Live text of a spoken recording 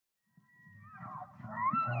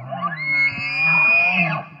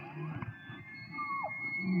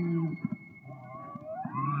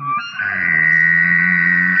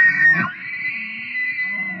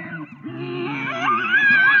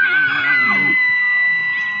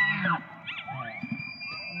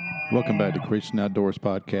Welcome back to Christian Outdoors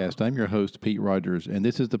Podcast. I'm your host, Pete Rogers, and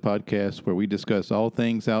this is the podcast where we discuss all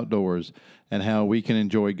things outdoors and how we can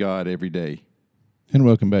enjoy God every day. And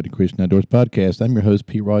welcome back to Christian Outdoors Podcast. I'm your host,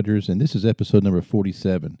 Pete Rogers, and this is episode number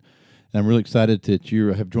 47. And I'm really excited that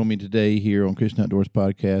you have joined me today here on Christian Outdoors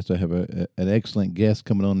Podcast. I have an excellent guest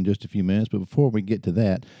coming on in just a few minutes, but before we get to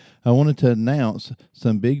that, I wanted to announce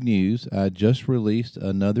some big news. I just released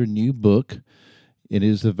another new book. It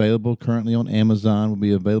is available currently on Amazon, will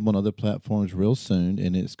be available on other platforms real soon,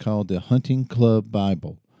 and it's called the Hunting Club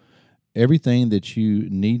Bible. Everything that you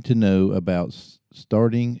need to know about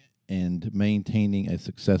starting and maintaining a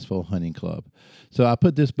successful hunting club. So I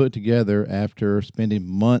put this book together after spending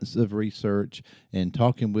months of research and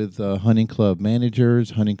talking with hunting club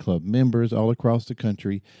managers, hunting club members all across the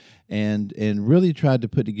country, and really tried to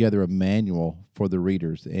put together a manual for the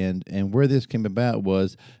readers. And where this came about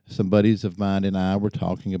was some buddies of mine and I were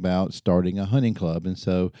talking about starting a hunting club. And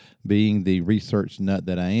so being the research nut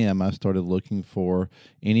that I am, I started looking for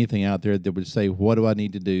anything out there that would say, what do I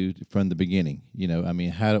need to do from the beginning? You know, I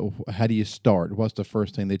mean, how do you start? What's the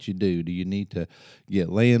first thing that you do? Do you need to get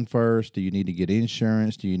land first? Do you need to get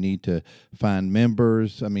insurance? Do you need to find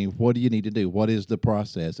members? I mean, what do you need to do? What is the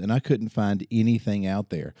process? And I couldn't find anything out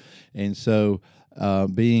there. And so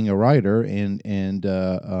being a writer and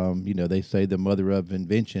you know, they say the mother of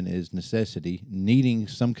invention is necessity, needing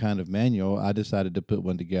some kind of manual, I decided to put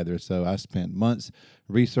one together. So I spent months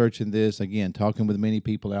researching this, again, talking with many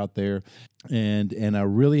people out there, and I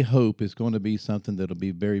really hope it's going to be something that'll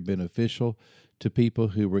be very beneficial to people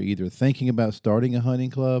who were either thinking about starting a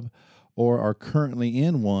hunting club or are currently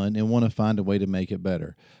in one and want to find a way to make it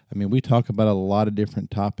better. I mean, we talk about a lot of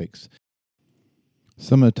different topics.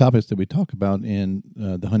 Some of the topics that we talk about in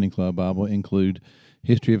the Hunting Club Bible include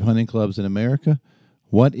history of hunting clubs in America.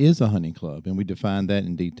 What is a hunting club? And we define that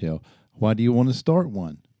in detail. Why do you want to start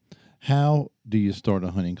one? How do you start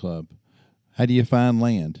a hunting club? How do you find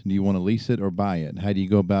land? Do you want to lease it or buy it? How do you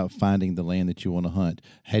go about finding the land that you want to hunt?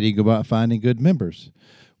 How do you go about finding good members?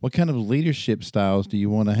 What kind of leadership styles do you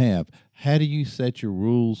want to have? How do you set your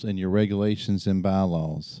rules and your regulations and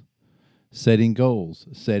bylaws? Setting goals,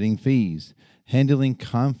 setting fees, handling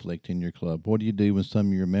conflict in your club. What do you do when some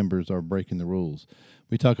of your members are breaking the rules?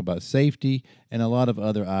 We talk about safety and a lot of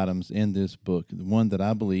other items in this book, the one that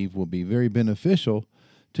I believe will be very beneficial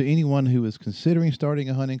to anyone who is considering starting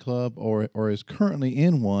a hunting club or is currently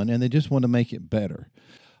in one and they just want to make it better.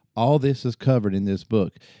 All this is covered in this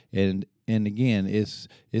book. And again, it's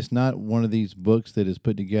not one of these books that is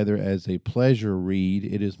put together as a pleasure read.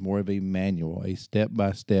 It is more of a manual, a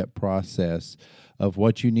step-by-step process of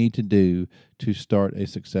what you need to do to start a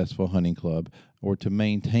successful hunting club or to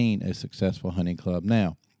maintain a successful hunting club.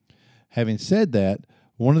 Now, having said that,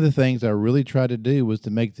 one of the things I really tried to do was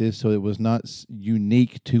to make this so it was not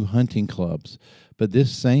unique to hunting clubs, but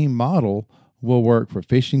this same model will work for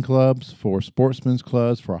fishing clubs, for sportsmen's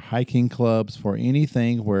clubs, for hiking clubs, for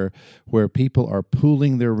anything where people are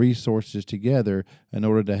pooling their resources together in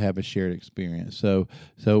order to have a shared experience. So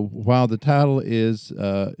while the title is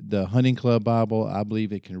the Hunting Club Bible, I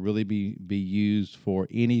believe it can really be used for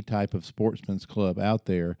any type of sportsman's club out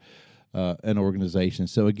there. An organization.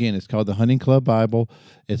 So again, it's called the Hunting Club Bible.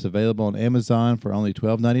 It's available on Amazon for only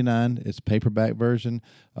 $12.99. It's a paperback version.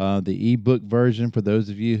 The ebook version, for those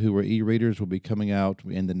of you who are e-readers, will be coming out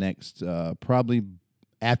in the next probably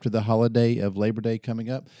after the holiday of Labor Day coming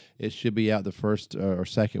up. It should be out the first or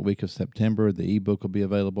second week of September. The ebook will be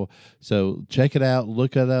available. So check it out,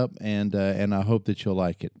 look it up, and I hope that you'll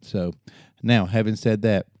like it. So now, having said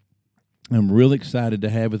that, I'm real excited to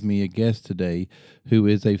have with me a guest today who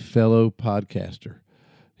is a fellow podcaster.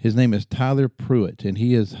 His name is Tyler Pruitt, and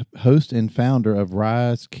he is host and founder of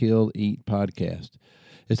Rise, Kill, Eat podcast.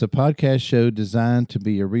 It's a podcast show designed to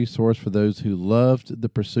be a resource for those who loved the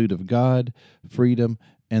pursuit of God, freedom,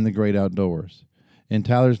 and the great outdoors. In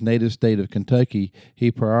Tyler's native state of Kentucky, he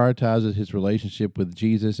prioritizes his relationship with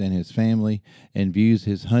Jesus and his family and views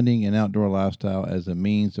his hunting and outdoor lifestyle as a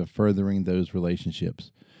means of furthering those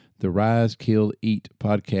relationships. The Rise, Kill, Eat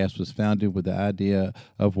podcast was founded with the idea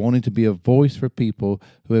of wanting to be a voice for people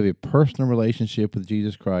who have a personal relationship with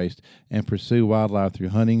Jesus Christ and pursue wildlife through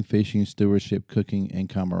hunting, fishing, stewardship, cooking, and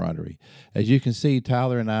camaraderie. As you can see,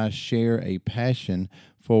 Tyler and I share a passion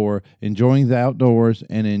for enjoying the outdoors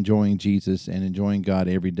and enjoying Jesus and enjoying God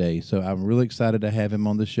every day. So I'm really excited to have him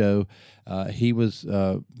on the show. He was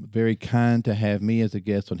very kind to have me as a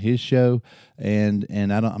guest on his show, and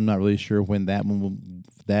I'm not really sure when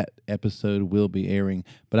that episode will be airing,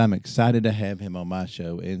 but I'm excited to have him on my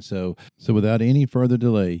show. And so without any further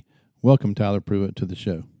delay, welcome Tyler Pruitt to the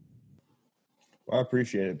show. Well, I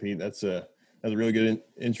appreciate it, Pete. That's a really good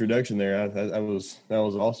introduction there. That was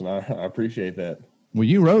awesome. I appreciate that. Well,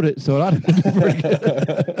 you wrote it, so it ought to be pretty good.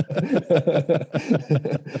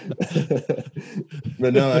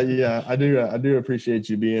 But no, I do appreciate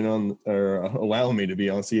you being on, or allowing me to be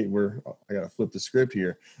on. See, I got to flip the script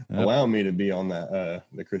here. Yep. Allowing me to be on that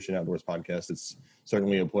the Christian Outdoors podcast. It's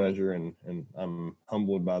certainly a pleasure, and I'm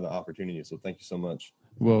humbled by the opportunity. So thank you so much.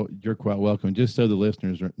 Well, you're quite welcome. Just so the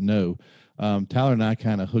listeners know, Tyler and I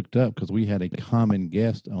kind of hooked up because we had a common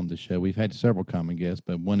guest on the show. We've had several common guests,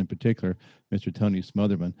 but one in particular, Mr. Tony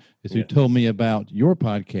Smotherman, who told me about your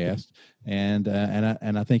podcast, and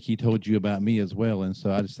I think he told you about me as well. And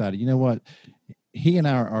so I decided, you know what, he and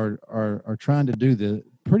I are trying to do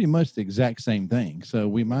pretty much the exact same thing. So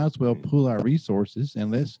we might as well pool our resources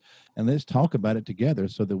and let's talk about it together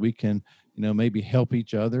so that we can, maybe help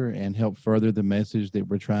each other and help further the message that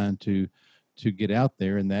we're trying to get out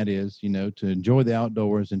there. And that is, to enjoy the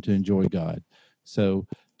outdoors and to enjoy God. So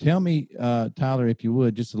tell me, Tyler, if you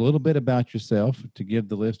would, just a little bit about yourself to give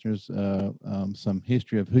the listeners some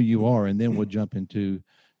history of who you are, and then we'll jump into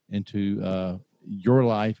your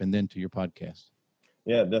life and then to your podcast.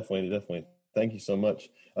 Yeah, definitely. Thank you so much.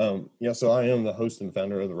 So I am the host and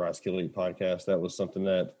founder of the Rice Kill Eat podcast. That was something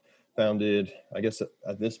that founded, I guess,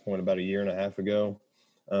 at this point about a year and a half ago.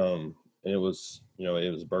 And it was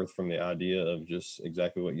birthed from the idea of just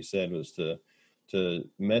exactly what you said, was to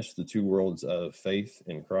mesh the two worlds of faith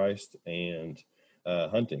in Christ and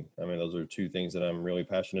hunting. I mean, those are two things that I'm really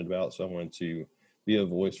passionate about. So I wanted to be a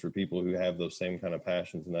voice for people who have those same kind of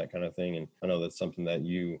passions and that kind of thing. And I know that's something that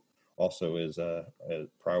you also is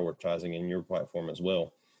prioritizing in your platform as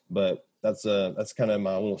well. But that's kind of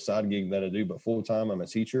my little side gig that I do. But full time, I'm a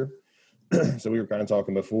teacher. So we were kind of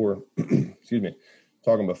talking before,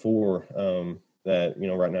 that,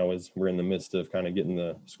 right now we're in the midst of kind of getting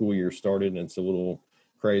the school year started. And it's a little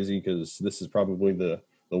crazy because this is probably the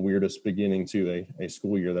weirdest beginning to a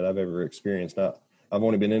school year that I've ever experienced. I've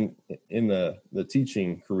only been in the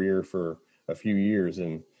teaching career for a few years,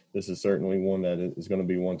 and this is certainly one that is going to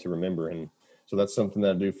be one to remember. And so that's something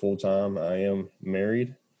that I do full time. I am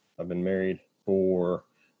married. I've been married for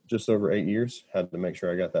just over 8 years. Had to make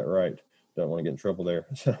sure I got that right. Don't want to get in trouble there.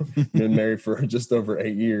 So been married for just over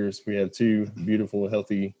 8 years. We have 2 beautiful,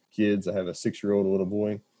 healthy kids. I have a 6-year-old little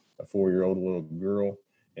boy, a 4-year-old little girl,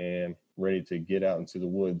 and ready to get out into the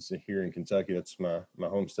woods here in Kentucky. That's my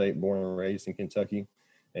home state, born and raised in Kentucky.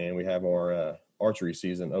 And we have our archery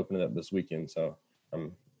season opening up this weekend. So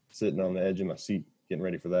I'm sitting on the edge of my seat getting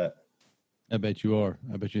ready for that. I bet you are.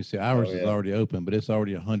 I bet you see ours is already open, but it's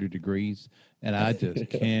already 100 degrees, and I just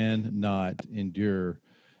cannot endure.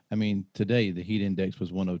 I mean, today the heat index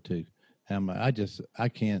was 102. I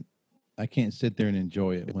can't sit there and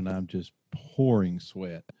enjoy it when I'm just pouring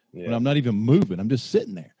sweat. Yeah. When I'm not even moving, I'm just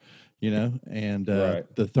sitting there, and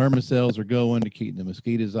right. The thermocells are going to keep the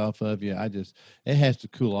mosquitoes off of you. It has to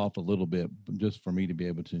cool off a little bit just for me to be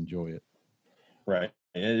able to enjoy it. Right.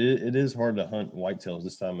 It is hard to hunt whitetails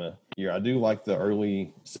this time of year. I do like the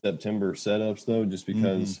early September setups though, just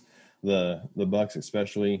because the bucks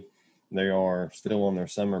especially, they are still on their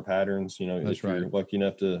summer patterns. If you're lucky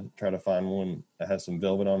enough to try to find one that has some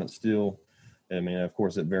velvet on it still. I mean, of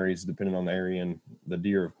course, it varies depending on the area and the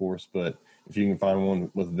deer, of course. But if you can find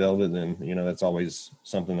one with velvet, then, that's always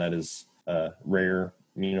something that is rare,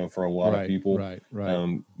 for a lot of people. Right.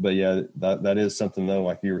 But yeah, that is something though,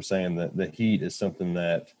 like you were saying, that the heat is something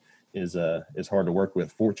that is hard to work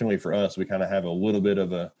with. Fortunately for us, we kind of have a little bit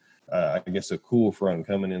of a cool front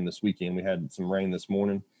coming in this weekend. We had some rain this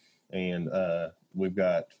morning, and we've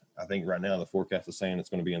got, I think right now the forecast is saying it's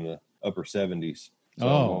going to be in the upper 70s.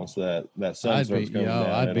 So once that sun starts coming down,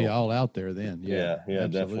 I'd be all out there then. Yeah,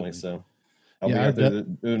 definitely. So I'll be out there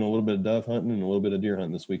doing a little bit of dove hunting and a little bit of deer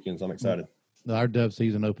hunting this weekend. So I'm excited. Our dove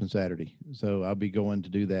season opens Saturday, so I'll be going to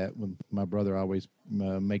do that. My brother always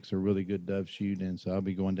makes a really good dove shoot, and so I'll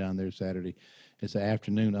be going down there Saturday. It's an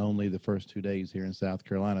afternoon only the first 2 days here in South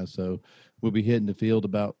Carolina, so we'll be hitting the field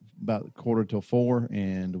about 3:45,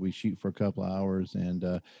 and we shoot for a couple of hours, and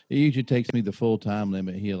it usually takes me the full time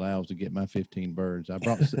limit he allows to get my 15 birds.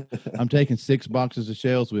 I'm taking 6 boxes of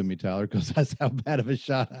shells with me, Tyler, because that's how bad of a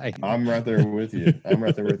shot I am. I'm right there with you.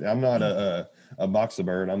 I'm not a box of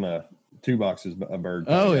bird. I'm a 2 boxes a bird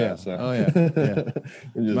kind Oh of yeah, guy. So oh yeah, yeah.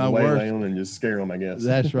 just My waylay worst. them and just scare them, I guess.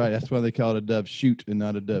 That's right. That's why they call it a dove shoot and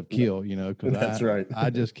not a dove kill. Because That's right. I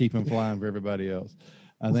just keep them flying for everybody else.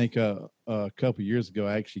 I think a couple years ago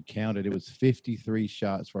I actually counted. It was 53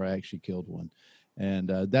 shots where I actually killed one, and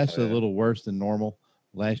that's Oh, a yeah. little worse than normal.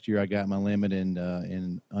 Last year I got my limit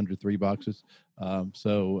in under 3 boxes,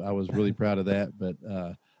 so I was really proud of that. But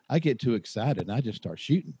I get too excited and I just start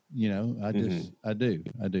shooting. I do.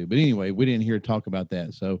 But anyway, we didn't hear talk about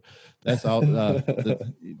that, so that's all.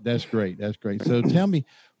 That's great. That's great. So tell me,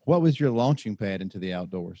 what was your launching pad into the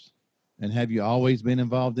outdoors? And have you always been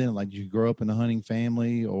involved in it? Like, did you grow up in a hunting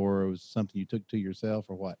family, or it was something you took to yourself,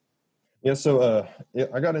 or what? Yeah, so yeah,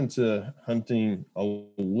 I got into hunting a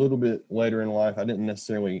little bit later in life. I didn't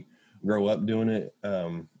necessarily grow up doing it.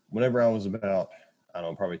 Whenever I was about, I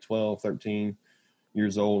don't know, probably 12, 13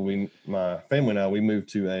 years old, my family and I, we moved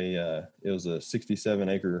to it was a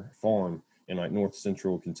 67-acre farm in like north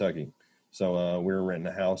central Kentucky. So we were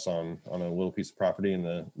renting a house on a little piece of property, and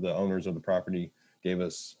the owners of the property gave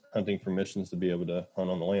us hunting permissions to be able to hunt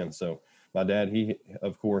on the land. So my dad,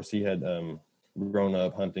 of course, he had grown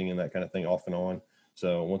up hunting and that kind of thing off and on.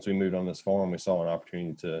 So once we moved on this farm, we saw an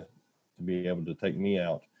opportunity to be able to take me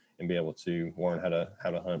out and be able to learn how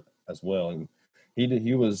to hunt as well. And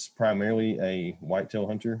he was primarily a whitetail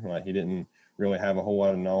hunter. Like, he didn't really have a whole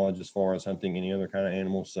lot of knowledge as far as hunting any other kind of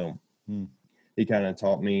animals. So he kind of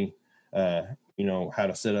taught me, how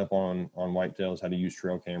to set up on whitetails, how to use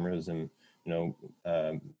trail cameras, and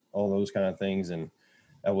all those kind of things. And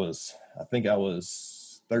I think I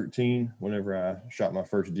was 13 whenever I shot my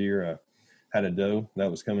first deer. I had a doe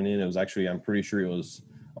that was coming in. It was actually, I'm pretty sure it was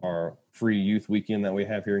our free youth weekend that we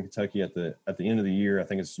have here in Kentucky at the end of the year. I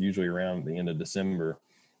think it's usually around the end of December.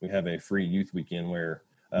 We have a free youth weekend where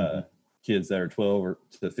kids that are 12 or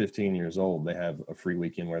to 15 years old, they have a free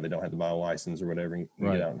weekend where they don't have to buy a license or whatever and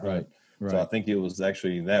get out and hunt. So I think it was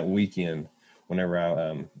actually that weekend whenever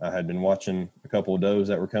I had been watching a couple of does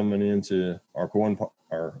that were coming into our corn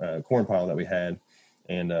pile that we had,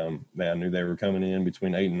 and I knew they were coming in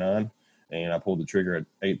between 8 and 9, and I pulled the trigger at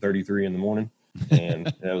 8:33 in the morning. And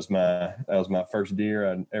that was my first deer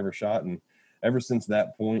I'd ever shot. And ever since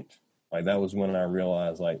that point, like, that was when I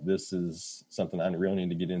realized, like, this is something I really need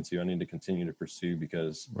to get into. I need to continue to pursue,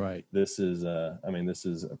 because this is this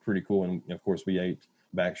is a pretty cool. And of course we ate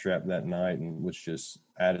backstrap that night, and which just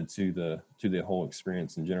added to the whole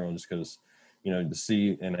experience in general, just because to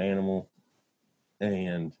see an animal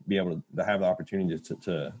and be able to have the opportunity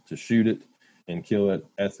to shoot it and kill it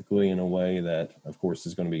ethically in a way that, of course,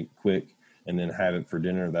 is going to be quick, and then have it for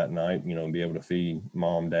dinner that night, and be able to feed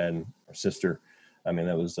mom, dad, and our sister. I mean,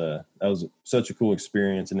 that was such a cool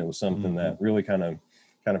experience, and it was something that really kind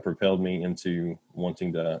of propelled me into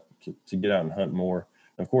wanting to get out and hunt more.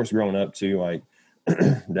 And of course, growing up too, like,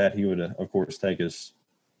 Dad, he would of course take us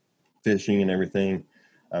fishing and everything.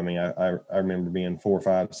 I mean, I remember being 4,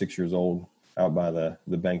 5, 6 years old out by the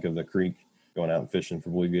bank of the creek, going out and fishing for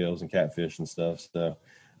bluegills and catfish and stuff. So,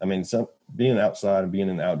 I mean, being outside and being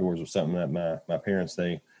in the outdoors was something that my parents,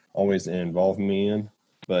 they always involved me in.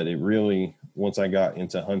 But it really, once I got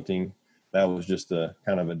into hunting, that was just a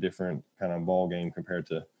kind of a different kind of ball game compared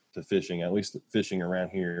to fishing, at least fishing around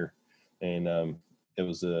here. And it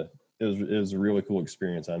was a really cool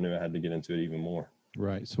experience. I knew I had to get into it even more.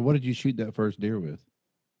 Right. So what did you shoot that first deer with?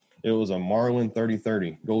 It was a Marlin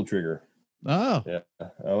 30-30 gold trigger. Oh, yeah.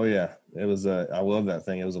 Oh yeah. It was I love that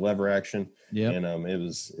thing. It was a lever action. Yeah. And it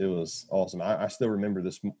was awesome. I still remember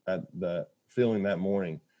the feeling that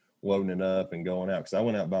morning, loading it up and going out, because I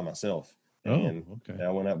went out by myself. And I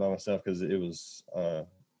went out by myself because it was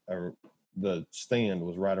the stand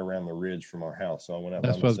was right around the ridge from our house. So I went out.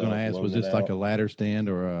 That's by what I was myself, going to ask. Was this like a ladder stand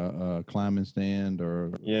or a climbing stand,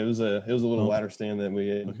 or? Yeah, it was a little ladder stand that we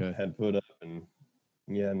had put up, and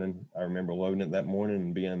and then I remember loading it that morning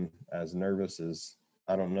and being as nervous as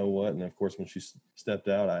I don't know what. And of course, when she stepped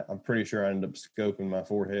out, I'm pretty sure I ended up scoping my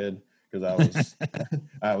forehead, because I was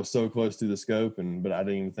I was so close to the scope, but I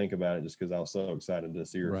didn't even think about it, just because I was so excited to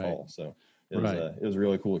see her fall. So it was a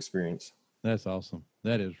really cool experience. That's awesome.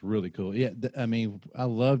 That is really cool. Yeah, I mean, I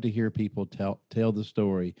love to hear people tell the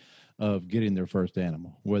story of getting their first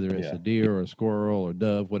animal, whether it's a deer or a squirrel or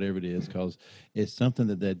dove, whatever it is, because it's something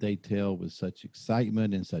that they tell with such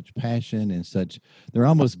excitement and such passion and they're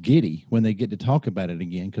almost giddy when they get to talk about it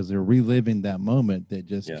again, because they're reliving that moment that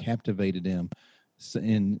just captivated them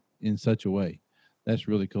in such a way. That's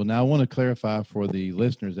really cool. Now, I want to clarify for the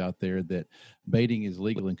listeners out there that baiting is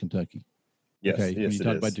legal in Kentucky. Yes, Okay, when yes, you it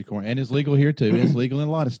talk about is. decorum, and it's legal here too. And it's legal in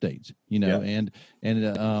a lot of states, Yeah, and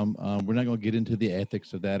we're not going to get into the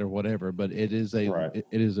ethics of that or whatever, but right. it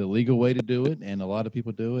is a legal way to do it, and a lot of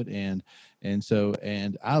people do it, and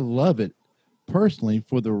I love it personally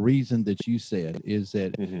for the reason that you said is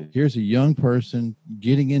that Hmm. here's a young person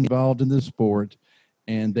getting involved in the sport,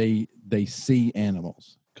 and they see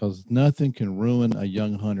animals because nothing can ruin a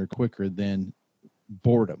young hunter quicker than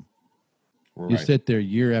boredom. You Right. sit there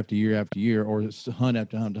year after year after year, or hunt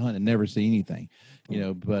after hunt to hunt, and never see anything,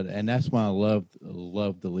 But and that's why I love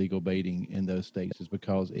the legal baiting in those states is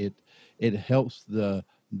because it helps the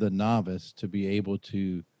novice to be able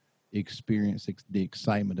to experience the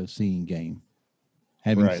excitement of seeing game.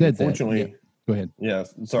 Having Right. And said that, yeah, fortunately, go ahead. yeah,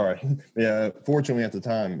 sorry. Yeah, fortunately at the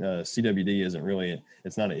time, CWD isn't really,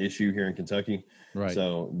 it's not an issue here in Kentucky. Right.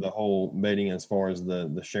 So the whole baiting as far as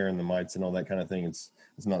the sharing the mites and all that kind of thing, it's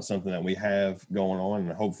not something that we have going on,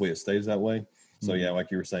 and hopefully it stays that way. So Hmm. yeah,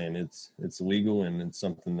 like you were saying, it's legal, and it's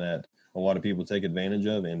something that a lot of people take advantage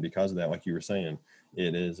of, and because of that, like you were saying,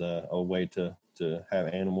 it is a way to have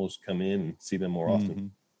animals come in and see them more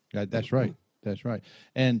often. Hmm. That's right. That's right.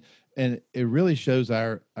 And it really shows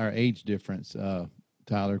our age difference,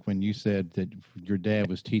 Tyler, when you said that your dad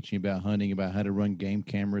was teaching about hunting, about how to run game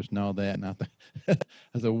cameras and all that. And I thought,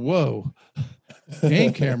 I said, whoa,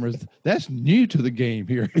 game cameras, that's new to the game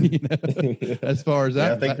here, as far as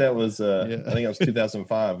Yeah, I think that was yeah. I think that was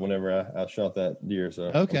 2005 whenever I shot that deer. So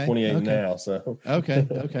I'm Okay. 28 Okay. now. So Okay.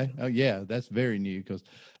 Okay. Oh, yeah, that's very new because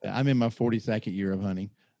I'm in my 42nd year of hunting.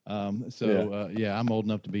 yeah. Yeah, I'm old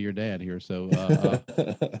enough to be your dad here.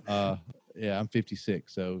 Uh, yeah, I'm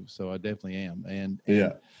 56, so I definitely am.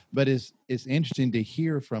 Yeah. But it's interesting to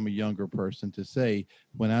hear from a younger person to say,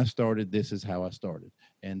 when I started, this is how I started,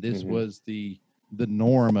 and this Hmm. was the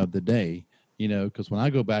norm of the day. Because when I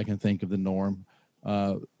go back and think of the norm,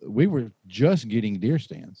 we were just getting deer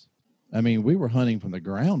stands. I mean, we were hunting from the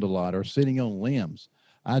ground a lot or sitting on limbs.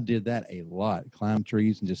 I did that a lot, climb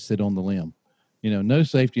trees and just sit on the limb. No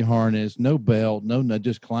safety harness, no belt, no,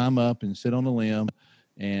 just climb up and sit on a limb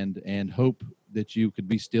and hope that you could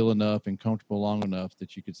be still enough and comfortable long enough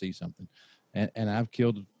that you could see something. And I've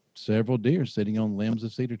killed several deer sitting on limbs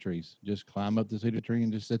of cedar trees. Just climb up the cedar tree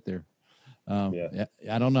and just sit there. Yeah.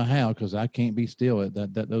 I don't know how because I can't be still.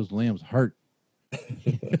 That those limbs hurt. Give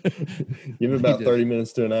it They about just 30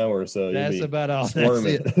 minutes to an hour or so. You'll That's be about all. That's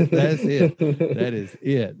squirming. it. That's it. That is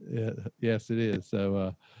it. Yes, it is.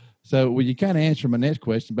 Well, you kind of answered my next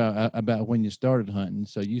question about when you started hunting.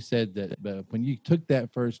 So you said that when you took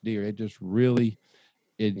that first deer, it just really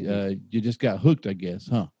Hmm. you just got hooked, I guess,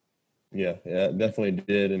 huh? Yeah, yeah, it definitely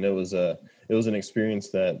did, and it was an experience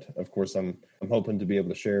that, of course, I'm hoping to be able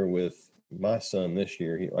to share with my son this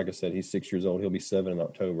year. Like I said, he's 6 years old. He'll be 7 in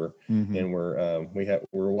October, Mm-hmm. and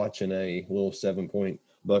we're watching a little 7 point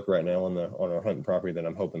buck right now on our hunting property that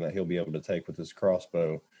I'm hoping that he'll be able to take with his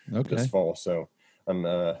crossbow this Okay. fall. So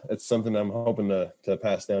it's something I'm hoping to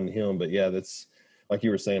pass down to him. But yeah, that's like you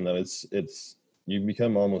were saying though, it's you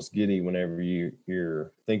become almost giddy whenever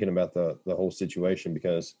you're thinking about the whole situation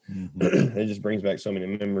because Mm-hmm. it just brings back so many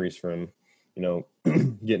memories from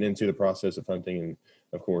getting into the process of hunting, and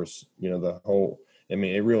of course the whole, I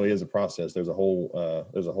mean, it really is a process. There's a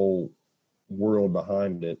whole world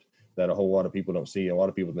behind it that a whole lot of people don't see. A lot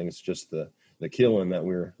of people think it's just the killing that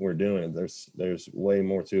we're doing. There's way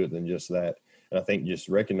more to it than just that, and I think just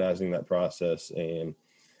recognizing that process and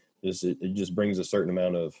it just brings a certain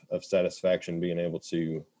amount of satisfaction being able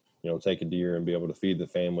to take a deer and be able to feed the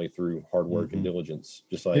family through hard work and Mm-hmm. diligence,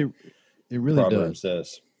 just It like it really Proverbs does.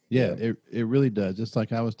 says. Yeah, Yeah. it really does. Just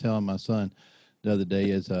like I was telling my son the other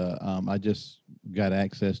day, is I just got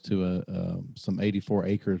access to some 84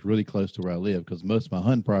 acres really close to where I live because most of my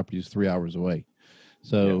hunting property is 3 hours away. Yeah.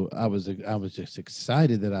 So I was just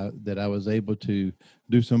excited that I was able to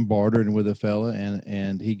do some bartering with a fella,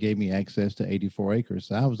 and he gave me access to 84 acres.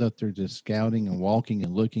 So I was up there just scouting and walking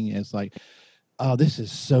and looking. And it's like, oh, this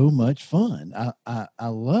is so much fun. I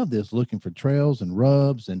love this, looking for trails and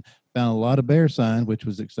rubs, and found a lot of bear sign, which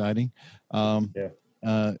was exciting. Um, Yeah.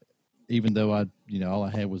 uh, Even though all I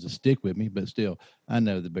had was a stick with me, but still, I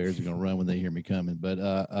know the bears are going to run when they hear me coming. But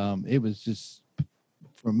it was just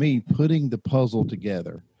for me putting the puzzle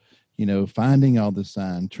together, finding all the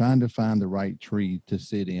sign, trying to find the right tree to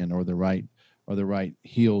sit in, or the right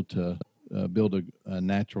hill to build a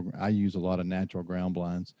natural. I use a lot of natural ground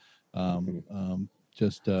blinds, Mhm.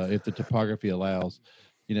 just if the topography allows,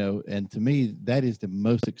 And to me, that is the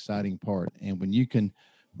most exciting part. And when you can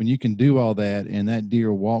do all that, and that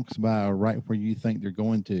deer walks by right where you think they're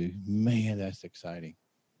going to, man, that's exciting.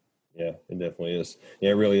 Yeah, it definitely is.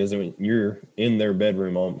 Yeah, it really is. I mean, you're in their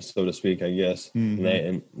bedroom, so to speak, I guess. Mm-hmm.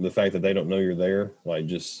 And the fact that they don't know you're there, like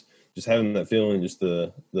just having that feeling, just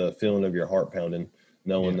the feeling of your heart pounding,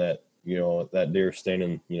 knowing that, that deer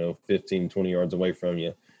standing, 15, 20 yards away from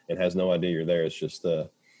you and has no idea you're there. It's just,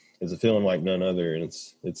 it's a feeling like none other. And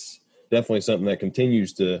it's definitely something that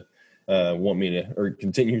continues to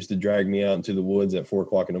continues to drag me out into the woods at 4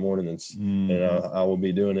 o'clock in the morning. And I will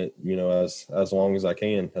be doing it, as long as I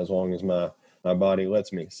can, as long as my body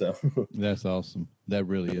lets me. So That's awesome. That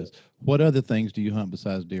really is. What other things do you hunt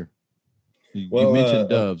besides deer? You well, mentioned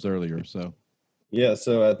doves earlier, so. yeah.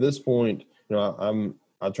 So at this point,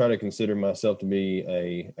 I try to consider myself to be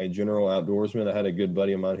a general outdoorsman. I had a good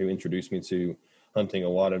buddy of mine who introduced me to hunting a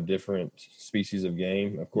lot of different species of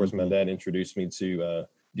game. Of course, my dad introduced me to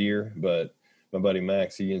deer, but my buddy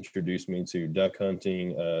Max, he introduced me to duck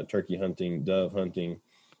hunting, turkey hunting, dove hunting,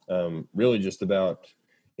 really just about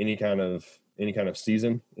any kind of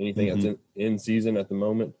season, anything that's in season at the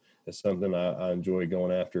moment is something I enjoy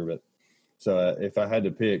going after. But so if I had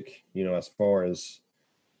to pick, as far as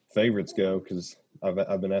favorites go, because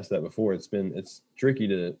I've been asked that before, it's tricky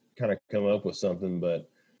to kind of come up with something. But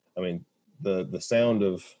I mean, the sound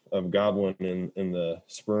of gobbling in the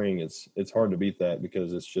spring, it's hard to beat that,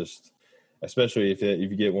 because it's just, especially if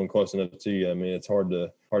you get one close enough to you. I mean, it's hard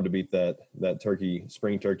to beat that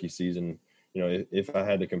spring turkey season. If I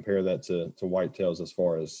had to compare that to whitetails, as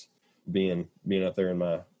far as being up there in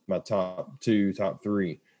my top 2, top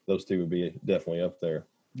 3, those two would be definitely up there.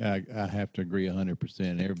 I have to agree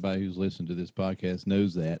 100%. Everybody who's listened to this podcast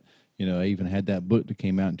knows that. I even had that book that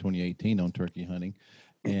came out in 2018 on turkey hunting,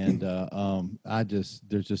 and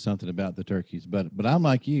there's just something about the turkeys. But I'm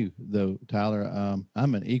like you though, Tyler.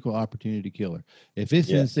 I'm an equal opportunity killer. If it's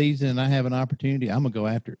in season and I have an opportunity, I'm gonna go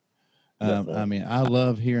after it. I mean, I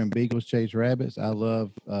love hearing beagles chase rabbits. I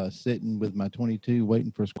love sitting with my 22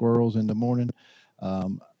 waiting for squirrels in the morning.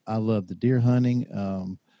 I love the deer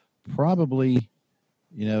hunting. Probably.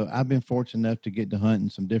 I've been fortunate enough to get to hunt in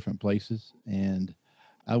some different places, and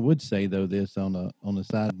I would say though this on the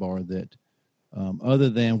sidebar that other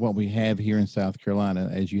than what we have here in South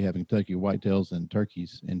Carolina, as you have in Kentucky, whitetails and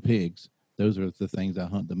turkeys and pigs, those are the things I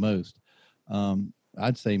hunt the most.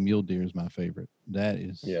 I'd say mule deer is my favorite. That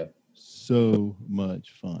is so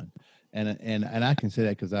much fun, and I can say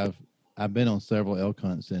that because I've been on several elk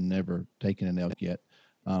hunts and never taken an elk yet.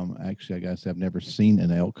 Actually, I guess I've never seen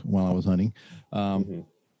an elk while I was hunting.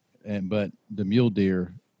 But the mule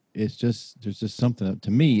deer, there's just something,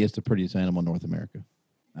 to me, it's the prettiest animal in North America.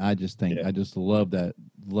 I just think, I just love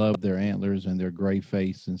their antlers and their gray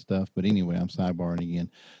face and stuff. But anyway, I'm sidebarring again.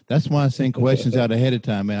 That's why I send questions out ahead of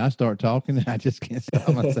time, man. I start talking and I just can't stop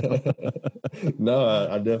myself. No,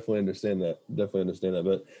 I definitely understand that.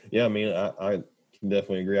 But yeah, I mean, I can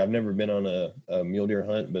definitely agree. I've never been on a mule deer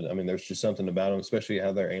hunt, but I mean, there's just something about them, especially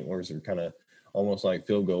how their antlers are kind of almost like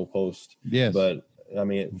field goal posts. Yes. But I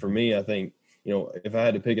mean, for me, I think, if I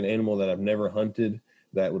had to pick an animal that I've never hunted,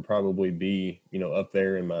 that would probably be, up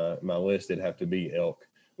there in my list. It'd have to be elk.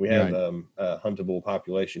 We have a huntable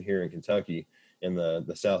population here in Kentucky in the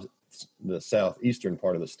southeastern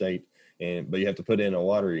part of the state, but you have to put in a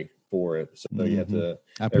lottery for it. So you have to.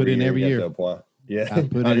 I put in every year. To apply. Yeah, I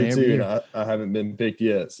put in every year. And I haven't been picked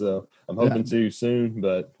yet, so I'm hoping to soon,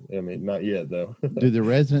 but I mean, not yet though. Do the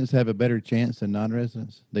residents have a better chance than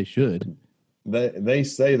non-residents? They should. They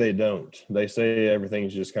say they don't. They say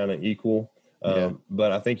everything's just kind of equal.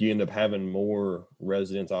 But I think you end up having more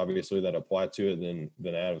residents, obviously, that apply to it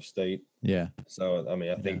than out of state. Yeah. So I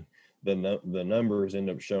mean, I think the numbers end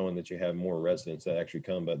up showing that you have more residents that actually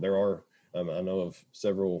come. But there are, I know of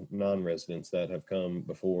several non-residents that have come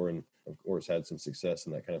before, and of course had some success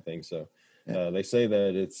and that kind of thing. So they say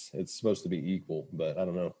that it's supposed to be equal, but I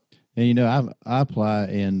don't know. And I apply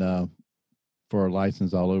for a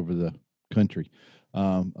license all over the country.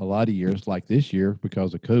 A lot of years, like this year,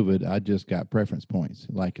 because of COVID, I just got preference points.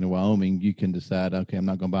 Like in Wyoming, you can decide, okay, I'm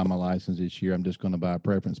not going to buy my license this year. I'm just going to buy a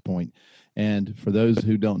preference point. And for those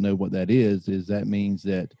who don't know what that is that means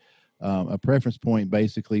that a preference point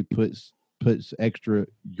basically puts extra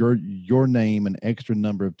your name an extra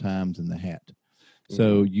number of times in the hat.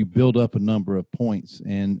 So you build up a number of points,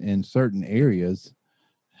 and in certain areas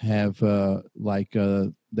have the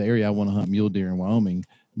area I want to hunt mule deer in Wyoming,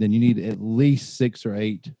 then you need at least 6 or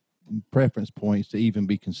 8 preference points to even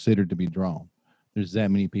be considered to be drawn. There's that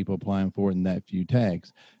many people applying for it and that few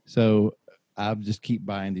tags. So I just keep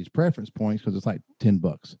buying these preference points because it's like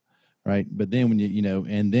 $10, right? But then when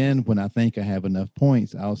and then when I think I have enough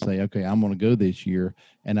points, I'll say, okay, I'm going to go this year,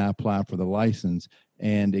 and I apply for the license,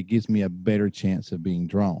 and it gives me a better chance of being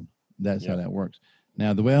drawn. That's how that works.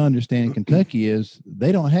 Now, the way I understand Kentucky is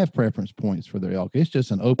they don't have preference points for their elk. It's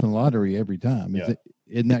just an open lottery every time. Yeah.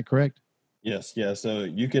 Isn't that correct? Yes. Yeah. So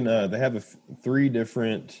you can, they have three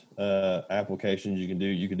different applications you can do.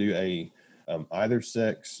 You could do a either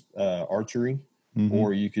sex archery,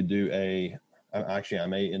 or you could do actually, I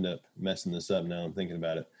may end up messing this up now I'm thinking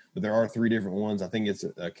about it, but there are three different ones. I think it's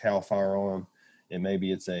a cow firearm, and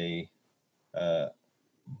maybe it's a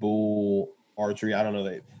bull archery. I don't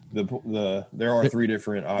know. There are three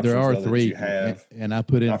different options There are though, that three, you have. and I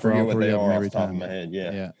put in I for all forget what three they of them are off every the top time. of my head.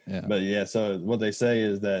 Yeah. Yeah. But yeah, so what they say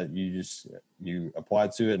is that you apply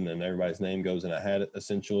to it, and then everybody's name goes in a hat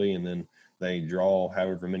essentially, and then they draw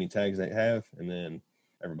however many tags they have, and then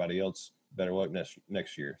everybody else better luck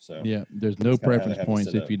next year. So yeah, there's no that's kind of how they preference have it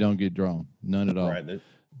points set if up. you don't get drawn. None at all. Right. None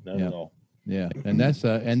Yeah. at all. Yeah, and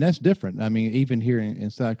that's different. I mean, even here in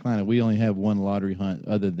South Carolina, we only have one lottery hunt,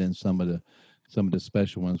 other than some of the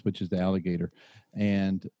special ones, which is the alligator.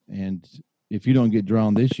 And if you don't get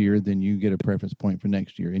drawn this year, then you get a preference point for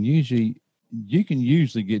next year. And usually, you can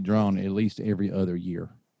get drawn at least every other year.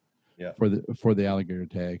 Yeah. For the alligator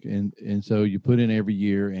tag, and so you put in every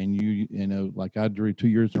year, and you know, like I drew 2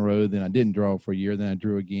 years in a row, then I didn't draw for a year, then I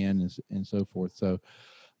drew again, and so forth. So,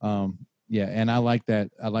 yeah, and I like that.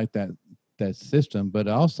 That system, but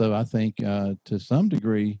also I think to some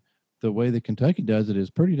degree, the way that Kentucky does it is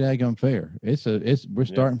pretty daggone fair. We're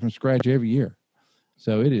starting from scratch every year,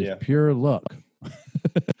 so it is pure luck.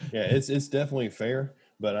 Yeah, it's definitely fair,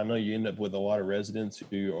 but I know you end up with a lot of residents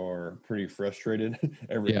who are pretty frustrated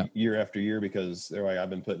every year after year, because they're like, I've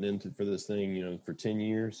been putting into for this thing, for 10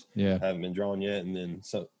 years. Yeah, I haven't been drawn yet, and then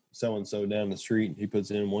so and so down the street, he puts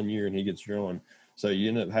in 1 year and he gets drawn. So you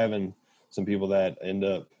end up having some people that end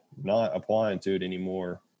up not applying to it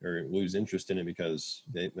anymore, or lose interest in it, because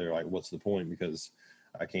they're like, what's the point? Because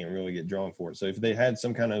I can't really get drawn for it. So if they had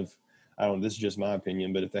some kind of, I don't know, this is just my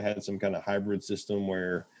opinion, but if they had some kind of hybrid system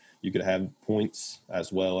where you could have points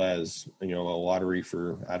as well as, a lottery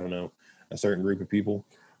for, I don't know, a certain group of people,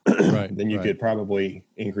 then you could probably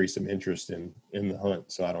increase some interest in the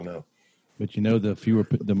hunt. So I don't know. But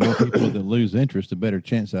the more people that lose interest, the better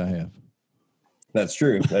chance I have. That's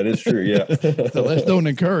true. That is true. Yeah. So let's don't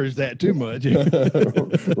encourage that too much.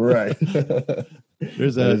 Right.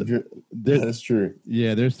 That's true.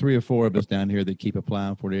 Yeah, there's 3 or 4 of us down here that keep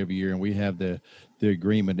applying for it every year, and we have the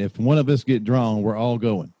agreement. If one of us get drawn, we're all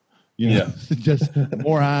going. Just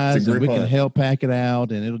more eyes, and we can help pack it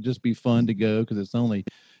out, and it'll just be fun to go, because it's only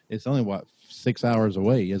what, 6 hours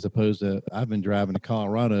away, as opposed to I've been driving to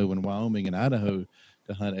Colorado and Wyoming and Idaho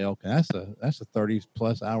to hunt elk. And that's a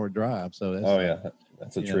 30+ hour drive. So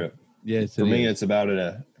that's a trip. Yeah, for me it's about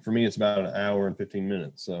an hour and 15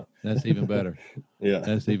 minutes. So that's even better. Yeah,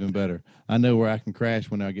 that's even better. I know where I can crash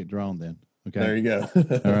when I get drawn. Then there you go.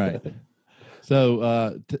 All right.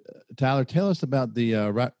 So Tyler, tell us about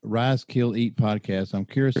the Rise, Kill, Eat podcast. I'm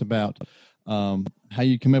curious about how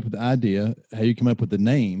you came up with the idea, how you came up with the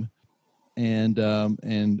name,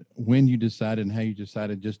 and when you decided, and how you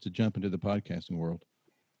decided just to jump into the podcasting world.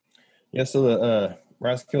 Yeah, so the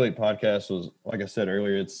Rise, Kill, Eat podcast was, like I said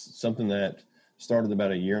earlier, it's something that started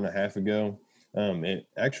about 1.5 years ago. It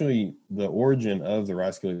actually, the origin of the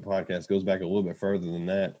Rise, Kill, Eat podcast goes back a little bit further than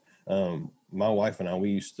that. My wife and I, we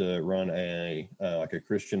used to run a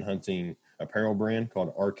Christian hunting apparel brand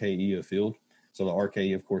called RKE Afield. So the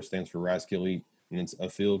RKE, of course, stands for Rise, Kill, Eat, and it's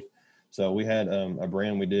Afield. So we had a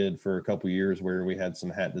brand we did for a couple years where we had some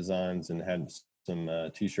hat designs and had some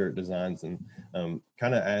T-shirt designs, and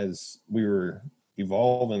kind of as we were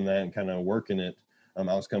evolving that and kind of working it, I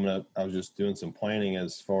was just doing some planning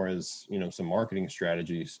as far as, some marketing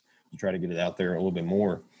strategies to try to get it out there a little bit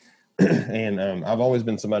more. And I've always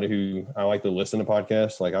been somebody who I like to listen to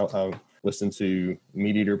podcasts. Like I've listened to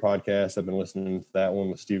Meat Eater podcast. I've been listening to that one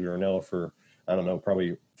with Stevie Ornella for, I don't know,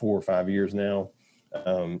 probably 4 or 5 years now.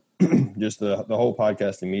 Just the whole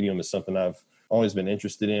podcasting medium is something I've always been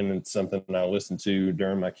interested in. It's something I listen to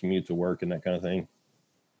during my commute to work and that kind of thing.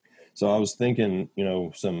 So I was thinking,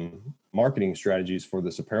 some marketing strategies for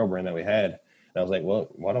this apparel brand that we had. And I was like, well,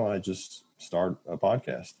 why don't I just start a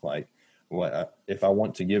podcast? Like, if I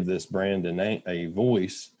want to give this brand a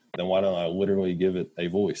voice, then why don't I literally give it a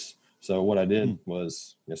voice? So what I did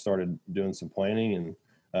was started doing some planning,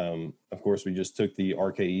 and of course we just took the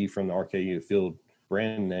RKE from the RKE Field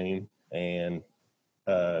brand name and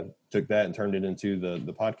took that and turned it into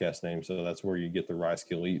the podcast name. So that's where you get the Rise,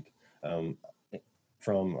 Kill, Eat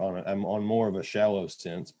from on more of a shallow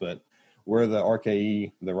sense, but where the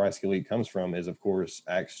RKE, the Rise, Kill, Eat comes from is, of course,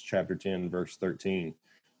 Acts chapter 10, verse 13.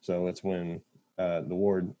 So it's when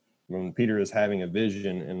when Peter is having a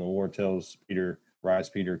vision and the Lord tells Peter, rise,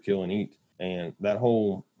 Peter, kill and eat. And that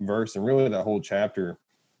whole verse and really that whole chapter,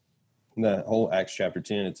 that whole Acts chapter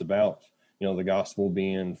 10, it's about, the gospel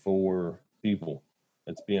being for people.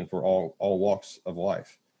 It's being for all walks of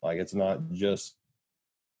life. Like, it's not just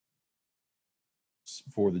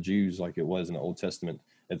for the Jews like it was in the Old Testament.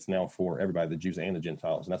 It's now for everybody, the Jews and the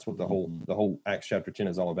Gentiles. And that's what the whole Acts chapter 10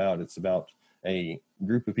 is all about. It's about a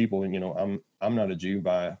group of people. And, I'm not a Jew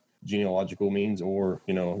by genealogical means or,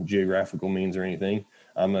 geographical means or anything.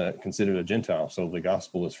 I'm considered a Gentile. So the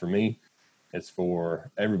gospel is for me. It's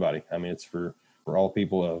for everybody. I mean, it's for all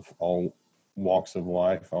people of all walks of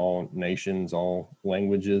life, all nations, all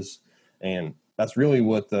languages. And that's really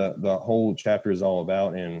what the whole chapter is all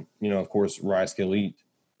about. And, of course, rise, kill, eat,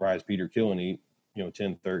 rise, Peter, kill, and eat,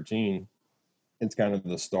 10:13. It's kind of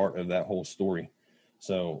the start of that whole story.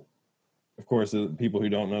 So, of course, the people who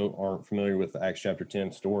don't know aren't familiar with the Acts chapter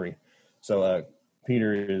 10 story. So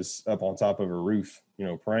Peter is up on top of a roof,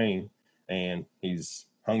 praying, and he's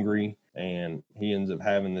hungry, and he ends up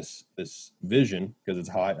having this vision because it's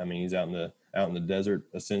hot. I mean, he's out in the desert,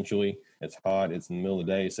 essentially. It's hot. It's in the middle of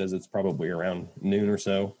the day. It says it's probably around noon or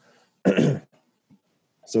so.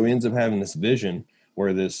 So he ends up having this vision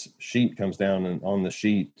where this sheet comes down, and on the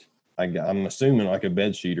sheet, I'm assuming like a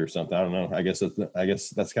bed sheet or something. I don't know. I guess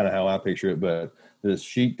that's kind of how I picture it. But this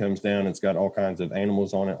sheet comes down. It's got all kinds of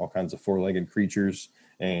animals on it, all kinds of four-legged creatures,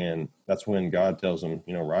 and that's when God tells him,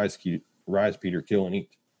 rise, Peter, kill and eat.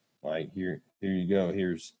 Like, here you go.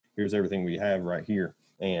 Here's everything we have right here.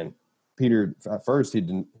 And Peter, at first,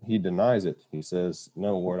 he denies it. He says,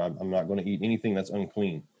 "No, Lord, I'm not going to eat anything that's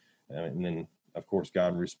unclean." And then, of course,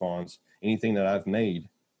 God responds, "Anything that I've made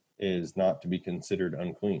is not to be considered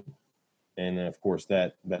unclean." And then, of course,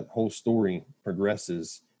 that whole story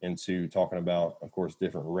progresses into talking about, of course,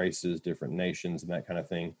 different races, different nations, and that kind of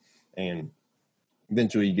thing. And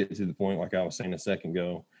eventually you get to the point, like I was saying a second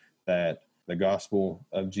ago, that the gospel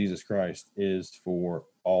of Jesus Christ is for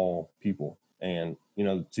all people. And,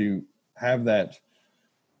 to have that,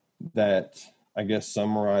 I guess,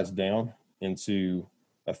 summarized down into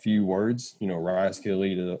a few words, rise, kill,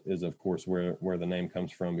 eat is of course where the name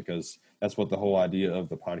comes from, because that's what the whole idea of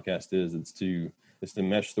the podcast is. It's to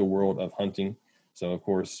mesh the world of hunting. So of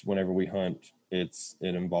course, whenever we hunt, it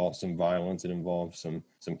involves some violence, it involves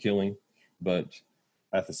some killing, but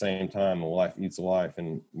at the same time, a life eats a life,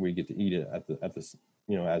 and we get to eat it at the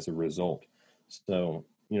as a result. So,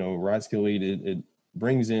 rise, kill, eat, it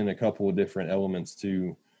brings in a couple of different elements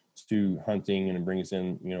to hunting, and it brings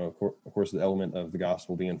in, of course, the element of the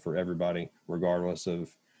gospel being for everybody, regardless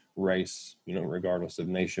of race, regardless of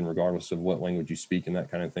nation, regardless of what language you speak, and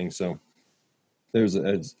that kind of thing. So there's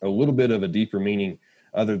a little bit of a deeper meaning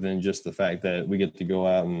other than just the fact that we get to go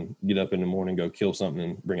out and get up in the morning, go kill something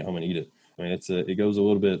and bring it home and eat it. I mean, it goes a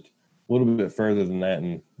little bit further than that.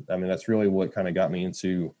 And I mean, that's really what kind of got me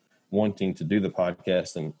into wanting to do the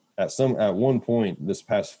podcast. And at one point this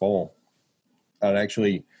past fall, I'd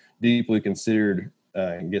actually deeply considered,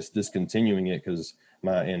 discontinuing it, because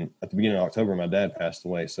at the beginning of October, my dad passed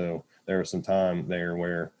away. So there was some time there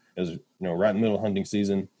where it was, right in the middle of hunting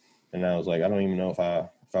season. And I was like, I don't even know if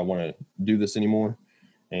I want to do this anymore.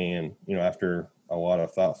 And, after a lot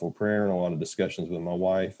of thoughtful prayer and a lot of discussions with my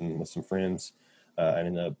wife and with some friends, I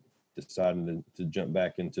ended up deciding to jump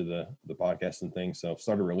back into the podcast and things. So I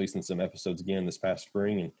started releasing some episodes again this past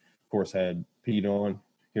spring, and of course had Pete on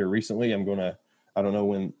here recently. I don't know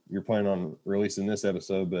when you're planning on releasing this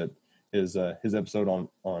episode, but his episode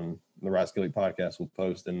on the Rise Kill Eat podcast will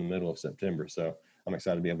post in the middle of September. So I'm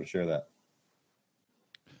excited to be able to share that.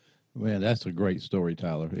 Man, that's a great story,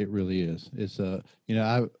 Tyler. It really is. It's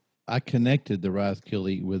I connected the Rise, Kill,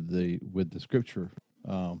 Eat with the scripture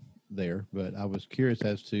there, but I was curious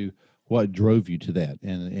as to what drove you to that,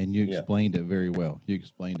 and you explained it very well.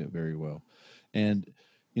 And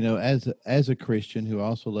as a Christian who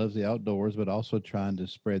also loves the outdoors, but also trying to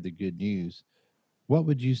spread the good news, what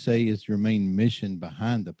would you say is your main mission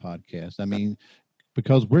behind the podcast? I mean,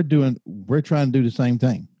 because we're trying to do the same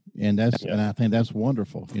thing. And and I think that's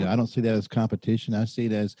wonderful. I don't see that as competition. I see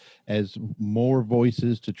it as more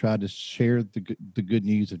voices to try to share the good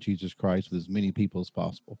news of Jesus Christ with as many people as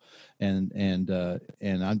possible. And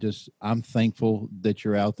I'm thankful that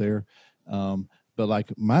you're out there. But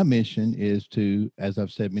like, my mission is to, as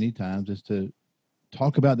I've said many times, is to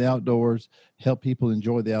talk about the outdoors, help people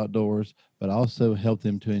enjoy the outdoors, but also help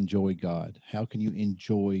them to enjoy God. How can you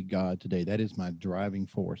enjoy God today? That is my driving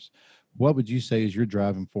force. What would you say is your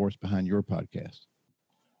driving force behind your podcast?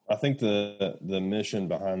 I think the mission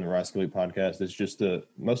behind the Rise Kill Eat podcast is just to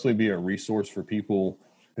mostly be a resource for people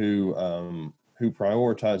who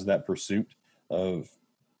prioritize that pursuit of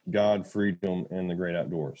God, freedom, and the great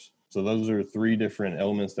outdoors. So those are three different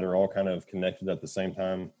elements that are all kind of connected at the same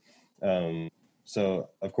time. So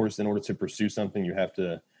of course, in order to pursue something, you have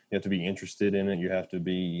to be interested in it. You have to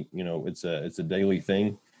be, it's a daily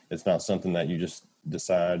thing. It's not something that you just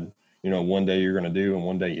decide, one day you're going to do and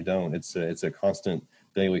one day you don't. It's a constant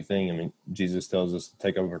daily thing. I mean, Jesus tells us to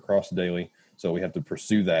take up our cross daily. So we have to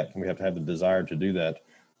pursue that, and we have to have the desire to do that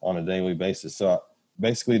on a daily basis. So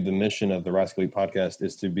basically, the mission of the Rascal Elite podcast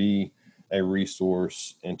is to be a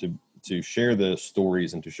resource and to share the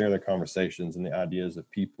stories and to share the conversations and the ideas of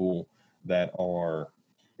people that are,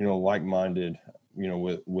 like-minded,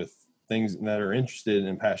 with things that are interested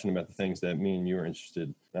and passionate about the things that me and you are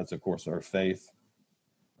interested. That's, of course, our faith,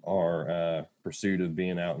 our pursuit of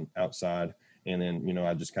being outside. And then,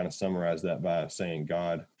 I just kind of summarize that by saying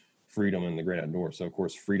God, freedom, and the great outdoors. So, of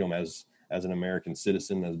course, freedom as an American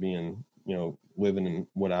citizen, as being, living in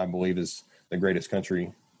what I believe is the greatest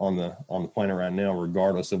country on the planet right now,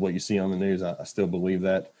 regardless of what you see on the news. I still believe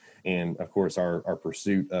that. And of course, our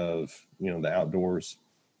pursuit of, the outdoors,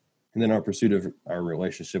 and then our pursuit of our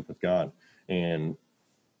relationship with God. And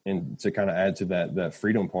to kind of add to that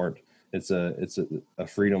freedom part, it's a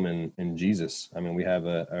freedom in Jesus. I mean,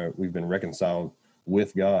 we've been reconciled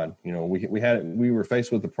with God. We were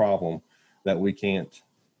faced with the problem that we can't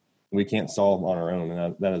solve on our own.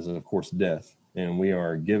 And that is, of course, death. And we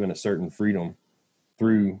are given a certain freedom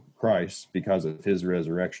through Christ because of his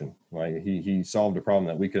resurrection. Like he solved a problem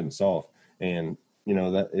that we couldn't solve. And,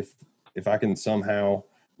 that if I can somehow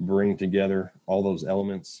bring together all those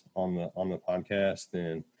elements on the podcast,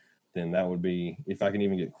 then that would be, if I can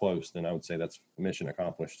even get close, then I would say that's mission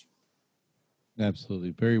accomplished.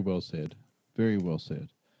 Absolutely. Very well said. Very well said.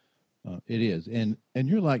 It is. And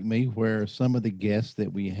you're like me, where some of the guests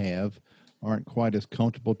that we have aren't quite as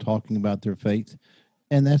comfortable talking about their faith,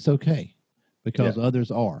 and that's okay, because others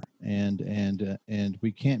are. And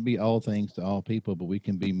we can't be all things to all people, but we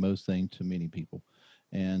can be most things to many people.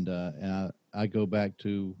 And I go back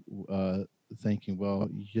to thinking, well,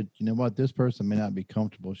 you know what? This person may not be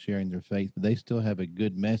comfortable sharing their faith, but they still have a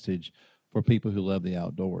good message for people who love the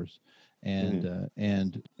outdoors. And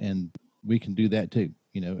and we can do that too,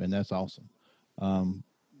 and that's awesome.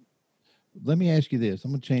 Let me ask you this.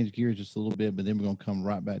 I'm going to change gears just a little bit, but then we're going to come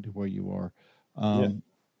right back to where you are.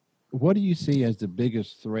 What do you see as the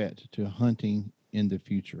biggest threat to hunting in the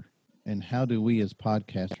future? And how do we as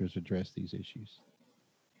podcasters address these issues?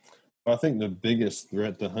 Well, I think the biggest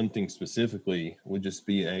threat to hunting specifically would just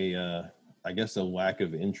be a lack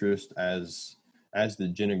of interest as the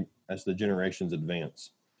generations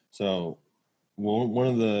advance. So one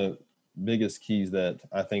of the biggest keys that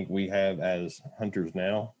I think we have as hunters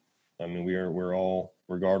now, I mean, we're all,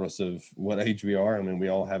 regardless of what age we are, I mean, we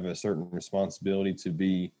all have a certain responsibility to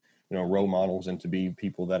be, role models and to be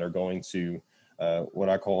people that are going to, what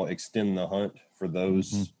I call extend the hunt for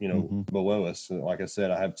those, below us. So like I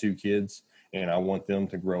said, I have 2 kids, and I want them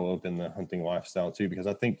to grow up in the hunting lifestyle too, because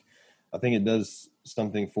I think it does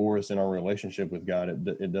something for us in our relationship with God.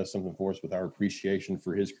 It does something for us with our appreciation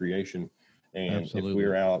for his creation. And Absolutely. If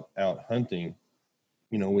we're out hunting,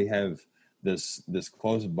 we have this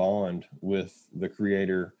close bond with the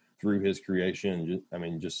Creator through his creation. I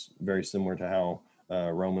mean, just very similar to how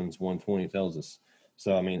Romans 1:20 tells us.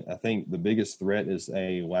 So, I mean, I think the biggest threat is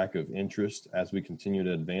a lack of interest as we continue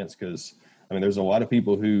to advance, because, I mean, there's a lot of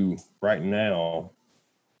people who right now,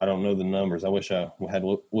 I don't know the numbers, I wish I had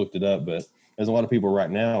looked it up, but there's a lot of people right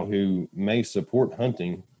now who may support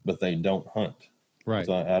hunting, but they don't hunt. Right.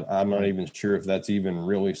 So I'm not even sure if that's even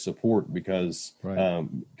really support, because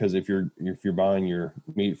if you're buying your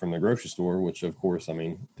meat from the grocery store, which of course, I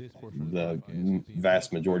mean, the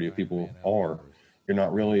vast majority of people are, you're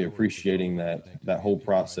not really appreciating that whole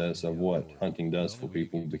process of what hunting does for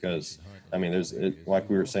people. Because, I mean, like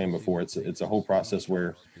we were saying before, it's a whole process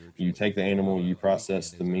where you take the animal, you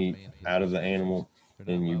process the meat out of the animal,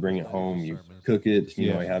 and you bring it home, you cook it,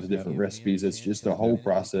 you have different recipes. It's just a whole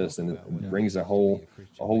process, and it brings a whole,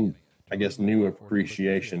 I guess, new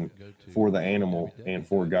appreciation for the animal and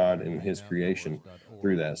for God and his creation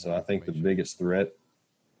through that. So I think the biggest threat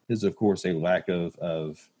is, of course, a lack of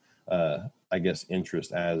I guess,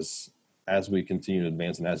 interest as we continue to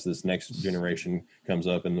advance, and as this next generation comes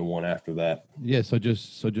up and the one after that. Yeah. So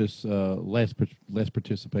just less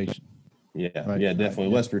participation. Yeah. Right, yeah, definitely.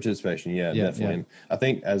 Right. Less participation. Yeah, definitely. Yeah. And I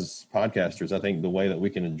think as podcasters, I think the way that we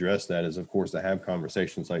can address that is, of course, to have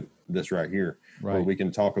conversations like this right here, where we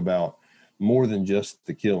can talk about more than just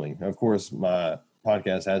the killing. Of course, my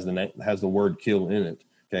podcast has the word kill in it.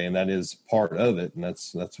 Okay. And that is part of it. And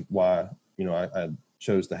that's why, I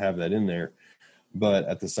chose to have that in there. but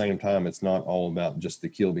at the same time, it's not all about just the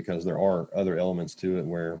kill, because there are other elements to it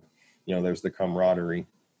where, there's the camaraderie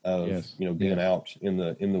of, Yes. being Yes. out in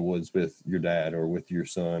the woods with your dad or with your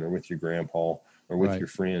son or with your grandpa or with Right. your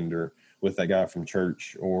friend or with that guy from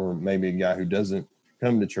church, or maybe a guy who doesn't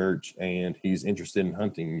come to church and he's interested in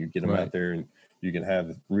hunting. You get him Right. out there and you can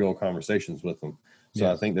have real conversations with them. So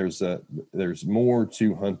I Yes. think there's more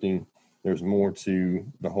to hunting. There's more to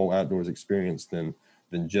the whole outdoors experience than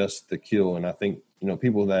just the kill. And I think,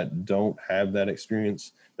 people that don't have that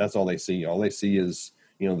experience, that's all they see. All they see is,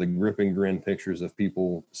 the grip and grin pictures of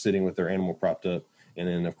people sitting with their animal propped up. And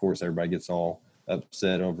then of course everybody gets all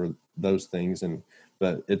upset over those things.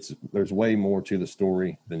 But there's way more to the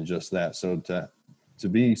story than just that. So to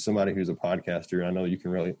be somebody who's a podcaster, I know you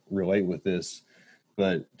can really relate with this,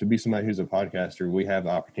 but to be somebody who's a podcaster, we have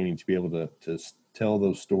the opportunity to be able to tell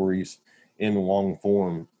those stories in long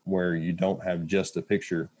form, where you don't have just a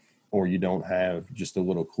picture, or you don't have just a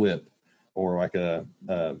little clip, or like a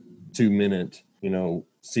 2 minute,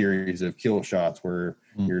 series of kill shots where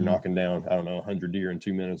you're Mm-hmm. knocking down, I don't know, 100 deer in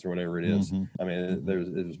 2 minutes or whatever it is. Mm-hmm. I mean, Mm-hmm.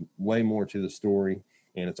 there's way more to the story,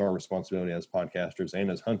 and it's our responsibility as podcasters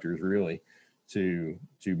and as hunters, really, to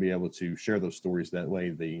be able to share those stories. That way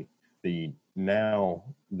the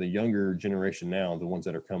younger generation now, the ones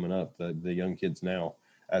that are coming up, the young kids now,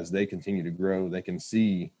 as they continue to grow, they can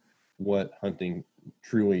see what hunting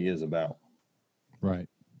truly is about. Right.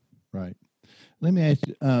 Right. Let me ask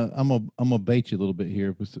you. I'm gonna bait you a little bit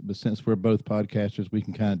here, but since we're both podcasters, we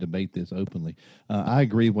can kind of debate this openly. I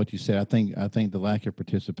agree with what you said. I think the lack of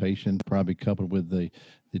participation, probably coupled with the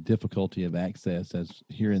difficulty of access, as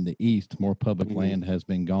here in the East, more public Mm-hmm. land has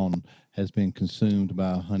been consumed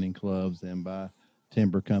by hunting clubs and by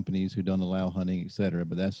timber companies who don't allow hunting, et cetera.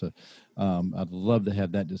 But I'd love to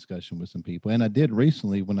have that discussion with some people. And I did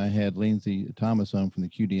recently when I had Lindsay Thomas on from the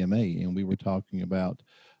QDMA, and we were talking about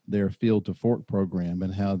their Field to Fork program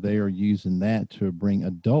and how they are using that to bring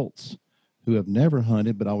adults who have never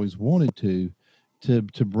hunted but always wanted to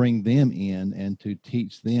bring them in and to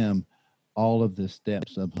teach them all of the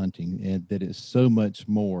steps of hunting, and that it's so much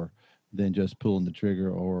more than just pulling the trigger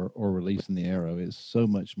or releasing the arrow. It's so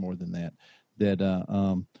much more than that. That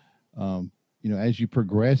as you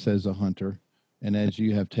progress as a hunter and as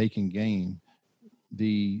you have taken game,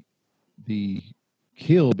 the the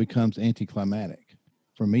kill becomes anticlimactic.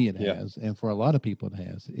 For me, it Yeah. has, and for a lot of people, it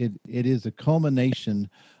has. It is a culmination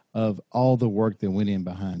of all the work that went in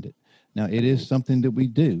behind it. Now, it Mm-hmm. is something that we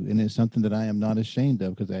do, and it's something that I am not ashamed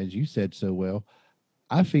of, because, as you said so well,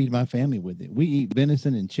 I feed my family with it. We eat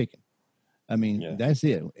venison and chicken. I mean, Yeah. that's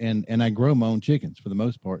it. And I grow my own chickens for the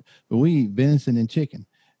most part, but we eat venison and chicken,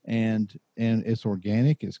 and it's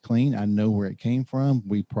organic, it's clean. I know where it came from.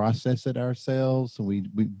 We process it ourselves, so we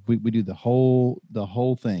do the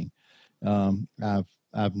whole thing.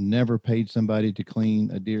 I've never paid somebody to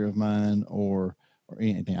clean a deer of mine or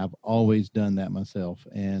anything. I've always done that myself,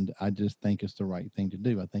 and I just think it's the right thing to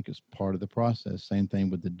do. I think it's part of the process. Same thing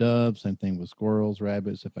with the doves. Same thing with squirrels,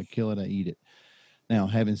 rabbits. If I kill it, I eat it. Now,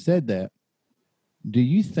 having said that, do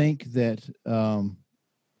you think that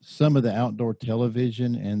some of the outdoor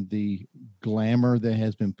television and the glamour that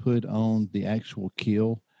has been put on the actual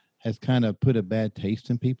kill has kind of put a bad taste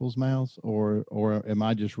in people's mouths, or am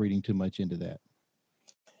I just reading too much into that?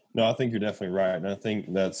 No, I think you're definitely right, and I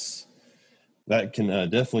think that can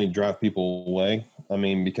definitely drive people away. I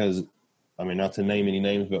mean, because not to name any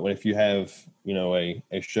names, but if you have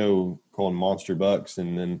a show called Monster Bucks,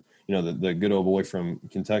 and then the good old boy from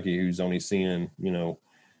Kentucky who's only seeing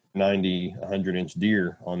 90, 100-inch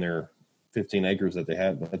deer on their 15 acres that they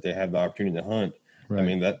have the opportunity to hunt. I Right.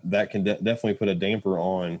 mean, that can definitely put a damper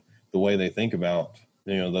on the way they think about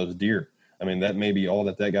those deer. I mean, that may be all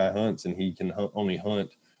that guy hunts, and he can only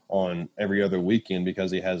hunt on every other weekend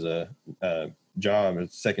because he has a job, a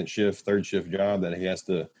second shift, third shift job that he has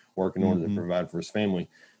to work in order to Mm-hmm. provide for his family.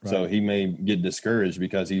 So Right. he may get discouraged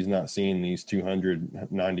because he's not seeing these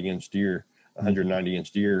 290-inch deer, Mm-hmm.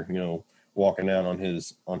 190-inch deer, walking out on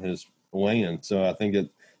his land. So I think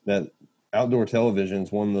that outdoor television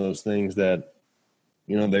is one of those things that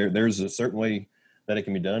there's a certain way that it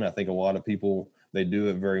can be done. I think a lot of people, they do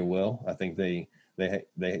it very well. I think they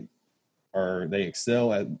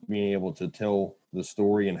excel at being able to tell the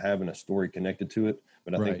story and having a story connected to it.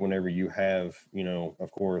 But I think Right. whenever you have,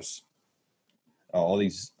 of course, all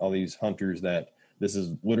these hunters that this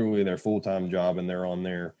is literally their full-time job, and they're on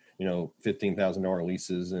their $15,000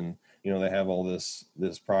 leases, and they have all this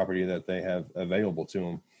property that they have available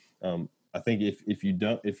to them. I think if you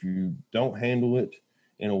don't handle it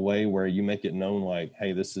in a way where you make it known, like,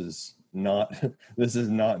 hey, this is not this is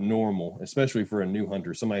not normal, especially for a new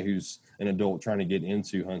hunter, somebody who's an adult trying to get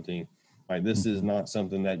into hunting. Like, this is not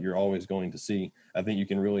something that you're always going to see. I think you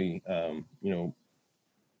can really,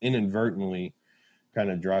 inadvertently kind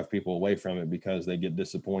of drive people away from it because they get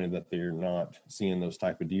disappointed that they're not seeing those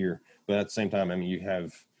type of deer. But at the same time, I mean, you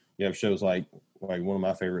have shows like one of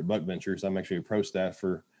my favorite Buck Ventures. I'm actually a pro staff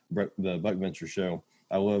for the Buck Venture show.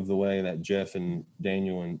 I love the way that Jeff and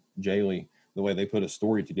Daniel and Jaylee, the way they put a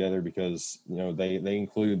story together, because they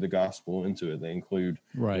include the gospel into it. They include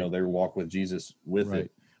their walk with Jesus with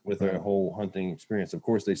it, with their whole hunting experience. Of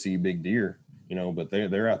course, they see big deer, but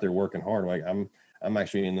they're out there working hard. Like, I'm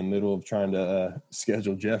actually in the middle of trying to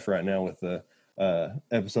schedule Jeff right now with the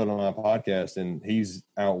episode on my podcast, and he's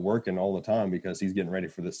out working all the time because he's getting ready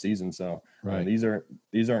for the season. So these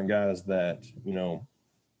aren't guys that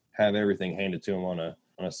have everything handed to them on a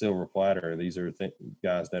silver platter. These are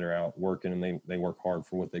guys that are out working, and they work hard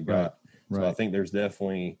for what they got. So I think there's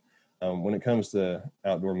definitely, when it comes to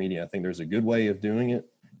outdoor media, I think there's a good way of doing it,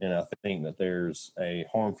 and I think that there's a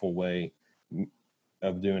harmful way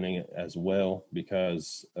of doing it as well,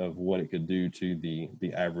 because of what it could do to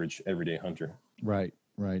the average everyday hunter. Right.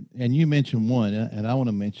 And you mentioned one, and I want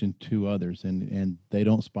to mention two others, and they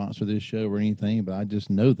don't sponsor this show or anything, but I just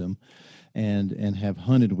know them and have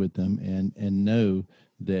hunted with them and know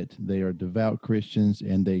that they are devout Christians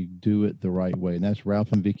and they do it the right way. And that's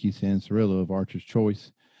Ralph and Vicky Sansarillo of Archer's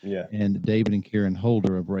Choice. Yeah. And David and Karen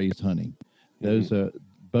Holder of Raised Hunting. Those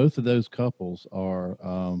both of those couples are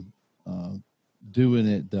doing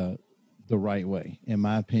it the right way, in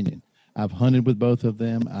my opinion. I've hunted with both of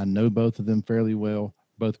them. I know both of them fairly well,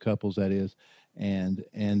 both couples, that is. And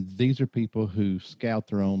these are people who scout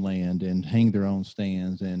their own land and hang their own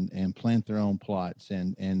stands and plant their own plots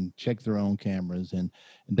and check their own cameras, and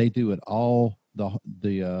they do it all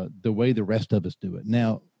the way the rest of us do it.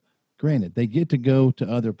 Now, granted, they get to go to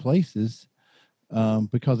other places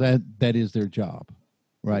because that is their job,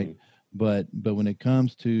 right? But when it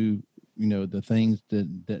comes to the things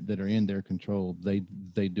that are in their control, they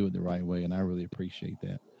do it the right way, and I really appreciate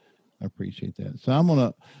that. So I'm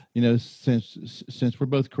gonna, since we're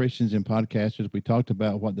both Christians and podcasters, we talked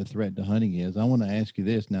about what the threat to hunting is. I want to ask you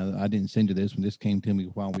this. Now, I didn't send you this when this came to me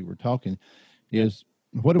while we were talking. Is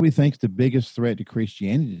what do we think is the biggest threat to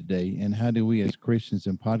Christianity today, and how do we as Christians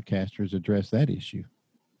and podcasters address that issue?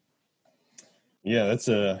 Yeah, that's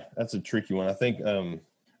a tricky one. I think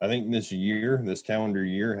this calendar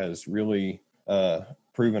year has really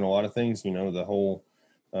proven a lot of things. The whole,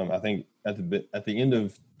 I think at the end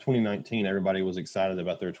of 2019, everybody was excited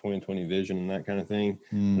about their 2020 vision and that kind of thing.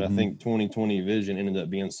 But I think 2020 vision ended up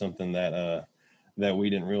being something that we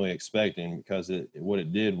didn't really expect, and because what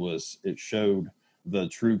it did was it showed the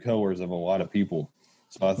true colors of a lot of people.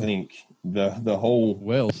 So I think the whole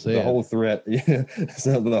threat,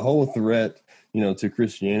 So the whole threat, to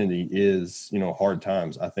Christianity is, hard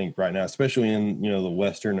times. I think right now, especially in, the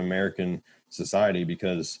Western American society,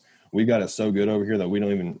 because we got it so good over here that we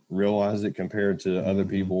don't even realize it compared to other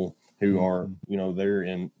people who are, they're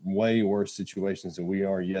in way worse situations than we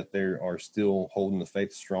are, yet they are still holding the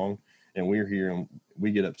faith strong. And we're here and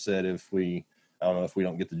we get upset if we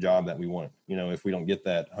don't get the job that we want, if we don't get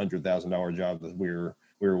that $100,000 job that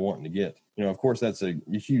we're wanting to get. Of course, that's a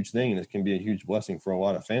huge thing. It can be a huge blessing for a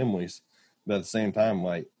lot of families. But at the same time,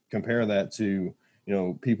 like, compare that to,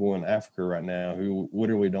 people in Africa right now who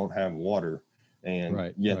literally don't have water,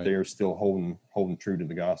 and yet they're still holding true to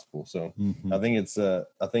the gospel. So I think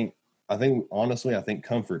I think honestly, I think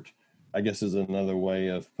comfort, I guess, is another way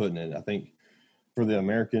of putting it. I think for the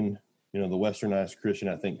American, the Westernized Christian,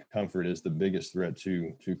 I think comfort is the biggest threat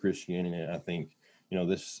to Christianity. And I think,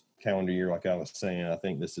 this calendar year, like I was saying, I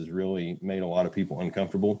think this has really made a lot of people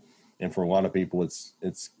uncomfortable. And for a lot of people, it's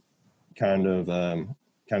kind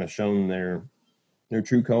of shown their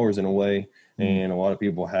true colors in a way. And a lot of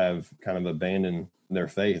people have kind of abandoned their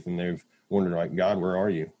faith, and they've wondered, like, God, where are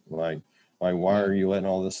you? Like why are you letting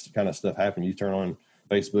all this kind of stuff happen? You turn on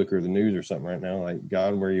Facebook or the news or something right now, like,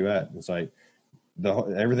 God, where are you at? It's like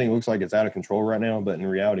everything looks like it's out of control right now, but in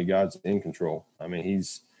reality, God's in control. I mean,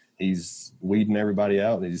 he's weeding everybody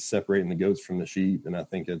out, and he's separating the goats from the sheep. And I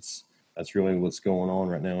think that's really what's going on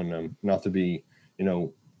right now. And not to be,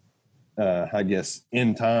 I guess,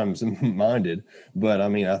 end times minded, but I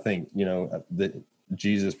mean, I think, that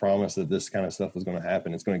Jesus promised that this kind of stuff was going to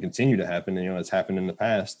happen. It's going to continue to happen. And, it's happened in the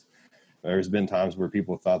past. There's been times where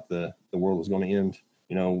people thought the world was going to end,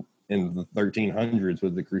 in the 1300s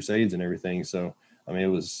with the Crusades and everything. So, I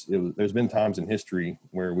mean, there's been times in history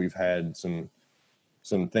where we've had some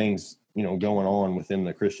things, going on within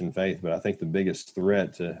the Christian faith. But I think the biggest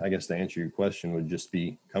threat to answer your question would just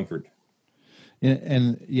be comfort.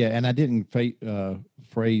 And I didn't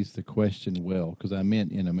phrase the question well because I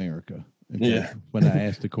meant in America. Okay, Yeah. when I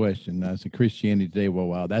asked the question, I said Christianity today. Well,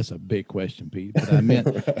 wow, that's a big question, Pete. But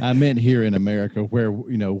I meant here in America, where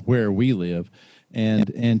we live,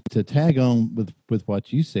 and to tag on with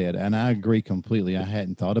what you said, and I agree completely. I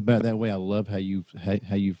hadn't thought about it that way. I love how you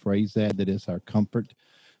phrase that it's our comfort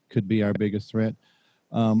could be our biggest threat.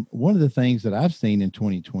 One of the things that I've seen in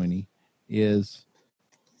 2020 is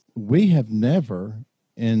we have never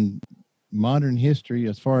in modern history,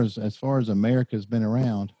 as far as America's been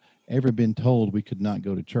around, ever been told we could not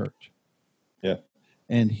go to church. Yeah.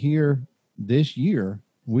 And here this year,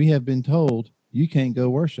 we have been told you can't go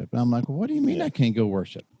worship. And I'm like, well, what do you mean Yeah. I can't go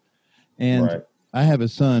worship? And Right. I have a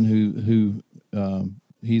son who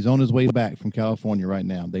he's on his way back from California right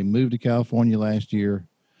now. They moved to California last year,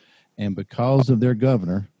 and because of their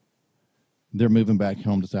governor, they're moving back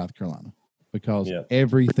home to South Carolina because Yeah.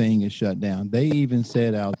 everything is shut down. They even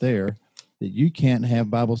said out there that you can't have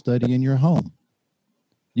Bible study in your home.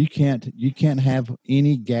 You can't have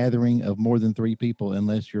any gathering of more than 3 people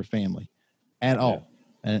unless you're family at Yeah. all.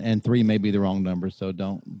 And 3 may be the wrong number, so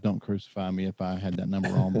don't crucify me if I had that number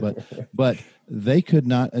wrong. But they could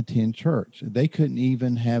not attend church. They couldn't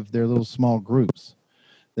even have their little small groups.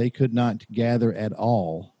 They could not gather at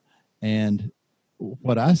all. And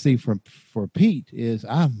what I see for Pete is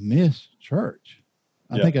I miss church.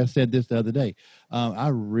 I Yeah. think I said this the other day. I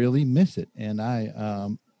really miss it, and I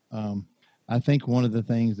think one of the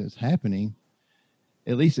things that's happening,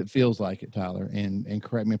 at least it feels like it, Tyler, and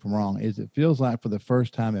correct me if I'm wrong, is it feels like for the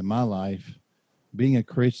first time in my life, being a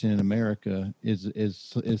Christian in America is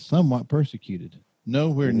somewhat persecuted.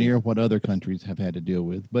 Nowhere Hmm. near what other countries have had to deal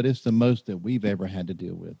with, but it's the most that we've ever had to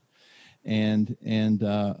deal with. And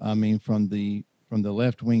I mean, from the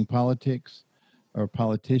left wing politics or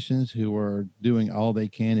politicians who are doing all they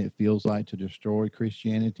can, it feels like, to destroy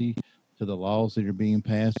Christianity, to the laws that are being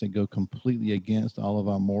passed that go completely against all of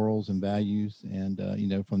our morals and values, and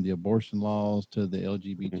from the abortion laws to the Hmm.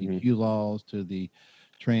 LGBTQ laws to the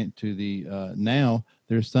now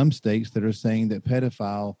there's some states that are saying that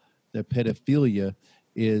pedophilia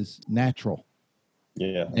is natural,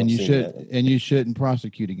 Yeah. and I've you seen should that. and you shouldn't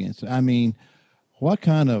prosecute against it. I mean, what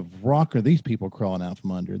kind of rock are these people crawling out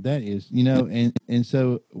from under? That is, and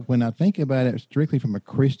so when I think about it strictly from a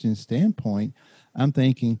Christian standpoint, I'm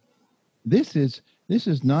thinking this is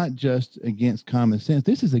not just against common sense.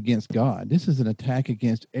 This is against God. This is an attack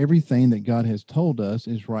against everything that God has told us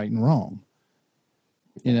is right and wrong.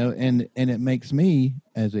 And it makes me,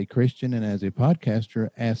 as a Christian and as a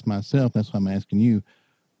podcaster, ask myself. That's why I'm asking you,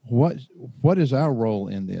 what what is our role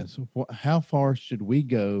in this? How far should we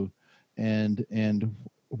go, and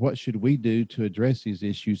what should we do to address these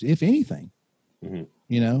issues, if anything? Hmm.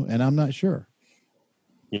 And I'm not sure.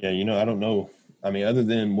 Yeah. I don't know. I mean, other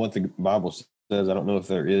than what the Bible says, I don't know if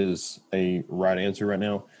there is a right answer right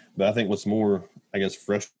now. But I think what's more, I guess,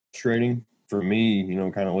 frustrating for me,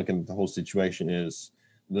 kind of looking at the whole situation is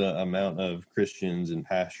the amount of Christians and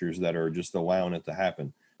pastors that are just allowing it to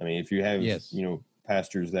happen. I mean, if you have, Yes,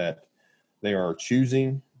 pastors that they are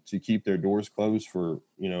choosing to keep their doors closed for,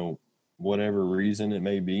 whatever reason it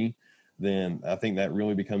may be, then I think that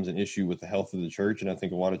really becomes an issue with the health of the church. And I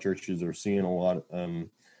think a lot of churches are seeing a lot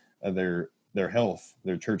of their health,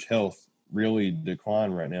 their church health, really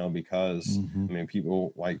decline right now because hmm, I mean,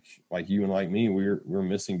 people like you and like me, we're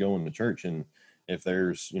missing going to church. And if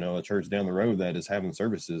there's a church down the road that is having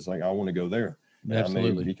services, like, I want to go there, and I may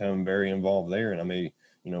absolutely. become very involved there, and I may,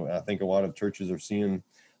 I think a lot of churches are seeing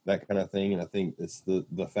that kind of thing. And I think it's the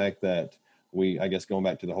fact that I guess, going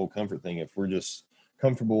back to the whole comfort thing, if we're just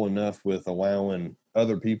comfortable enough with allowing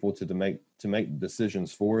other people to make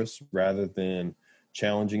decisions for us rather than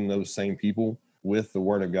challenging those same people with the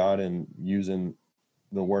word of God and using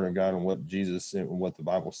the word of God and what Jesus and what the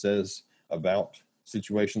Bible says about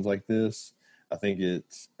situations like this, I think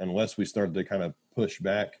it's, unless we start to kind of push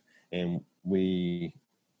back and we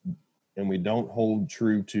don't hold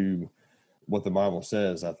true to what the Bible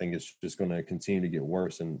says, I think it's just going to continue to get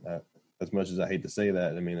worse. And as much as I hate to say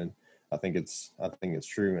that, I mean, I think it's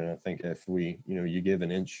true. And I think if you give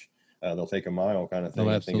an inch, they'll take a mile, kind of Oh, thing.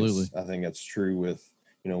 I think absolutely. that's true with,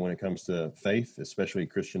 when it comes to faith, especially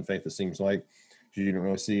Christian faith. It seems like, 'cause you don't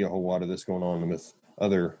really see a whole lot of this going on with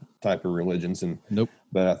other type of religions. Nope.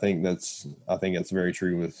 But I think that's very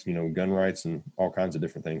true with, gun rights and all kinds of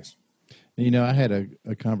different things. I had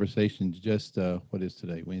a conversation just what is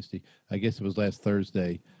today, Wednesday? I guess it was last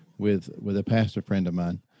Thursday with a pastor friend of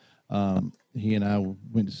mine. He and I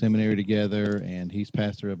went to seminary together, and he's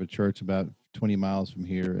pastor of a church about 20 miles from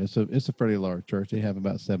here. It's a fairly large church. They have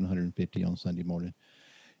about 750 on Sunday morning,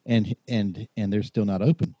 and they're still not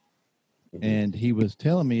open. Mm-hmm. And he was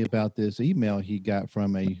telling me about this email he got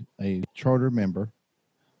from a charter member.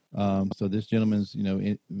 So this gentleman's,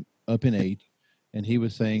 up in age, and he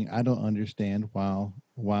was saying, I don't understand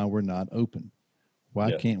why we're not open. Why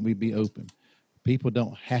Yeah. can't we be open? People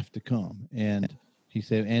don't have to come. And he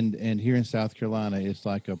said, and here in South Carolina, it's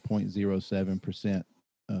like a 0.07%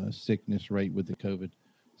 sickness rate with the COVID,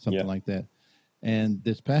 something Yeah. like that. And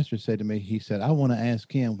this pastor said to me, he said, I want to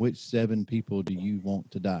ask him, which 7 people do you want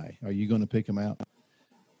to die? Are you going to pick them out?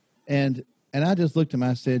 And I just looked at him.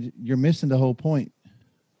 I said, you're missing the whole point.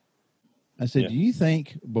 I said, Yeah. do you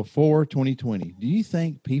think before 2020, do you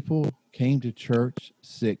think people came to church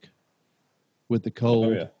sick with the Oh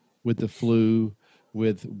cold, yeah. with the flu,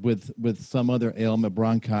 with some other ailment,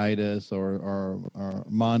 bronchitis or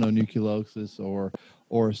mononucleosis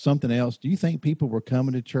or something else? Do you think people were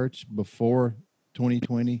coming to church before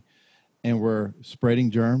 2020 and were spreading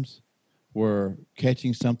germs, were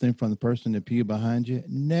catching something from the person in the pew behind you?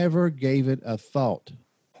 Never gave it a thought.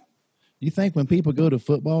 You think when people go to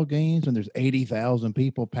football games and there's 80,000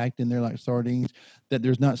 people packed in there like sardines, that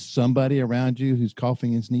there's not somebody around you who's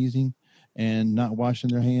coughing and sneezing and not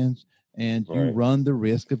washing their hands, and you Right. run the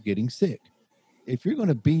risk of getting sick? If you're going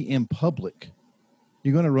to be in public,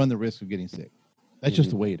 you're going to run the risk of getting sick. That's just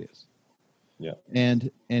Mm-hmm. the way it is. Yeah.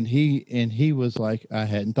 And he was like, I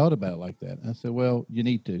hadn't thought about it like that. I said, well, you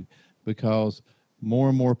need to, because more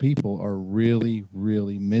and more people are really,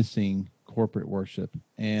 really missing corporate worship,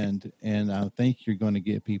 and I think you're going to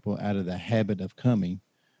get people out of the habit of coming.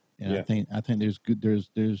 And Yeah. I think there's good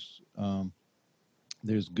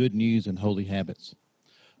news in holy habits.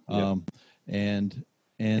 Yeah. Um, and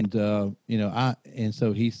so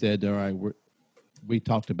he said, all right, we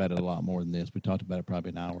talked about it a lot more than this. We talked about it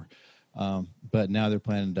probably an hour. But now they're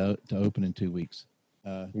planning to open in 2 weeks.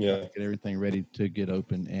 Yeah. Trying to get everything ready to get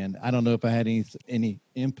open. And I don't know if I had any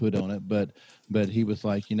input on it, but he was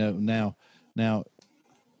like, now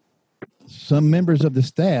some members of the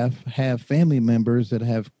staff have family members that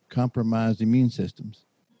have compromised immune systems.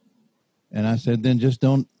 And I said, then just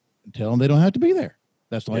don't tell them they don't have to be there.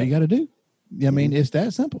 That's all Yeah. you got to do. I mean, Mm-hmm. it's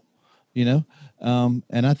that simple,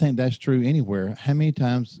 and I think that's true anywhere. How many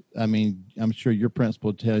times, I mean, I'm sure your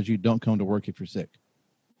principal tells you don't come to work if you're sick.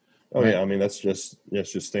 Oh Right? yeah. I mean, that's just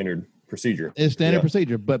standard procedure. It's standard Yeah.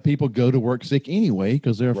 procedure, but people go to work sick anyway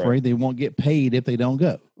because they're afraid Right. they won't get paid if they don't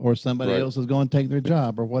go, or somebody Right. else is going to take their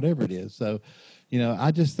job, or whatever it is. So,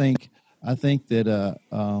 I think that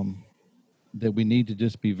we need to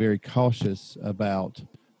just be very cautious about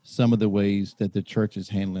some of the ways that the church is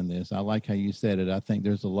handling this. I like how you said it. I think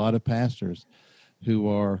there's a lot of pastors who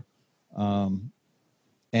are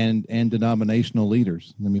and denominational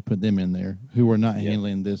leaders, let me put them in there, who are not Yeah.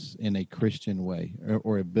 handling this in a Christian way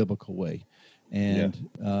or a biblical way. And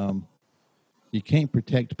you can't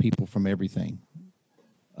protect people from everything.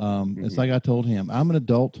 Mm-hmm. It's like I told him, I'm an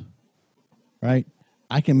adult, right?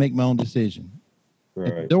 I can make my own decision. If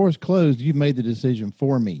the Right. door's closed, you've made the decision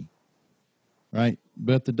for me, right?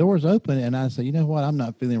 But if the door's open and I say, you know what, I'm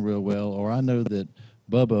not feeling real well, or I know that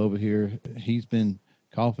Bubba over here, he's been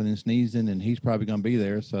coughing and sneezing and he's probably going to be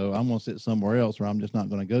there, so I'm going to sit somewhere else, or I'm just not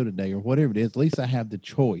going to go today, or whatever it is. At least I have the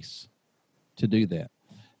choice to do that.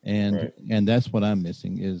 And Right. and that's what I'm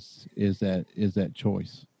missing is that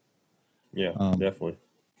choice. Yeah. Definitely.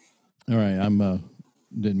 All right, I'm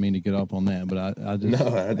didn't mean to get off on that, but I just,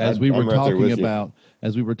 No, as we were I'm right there talking with you.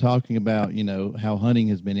 about how hunting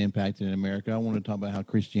has been impacted in America, I want to talk about how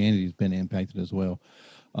Christianity has been impacted as well.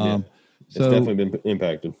 Yeah. It's So definitely been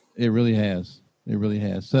impacted. it really has. It really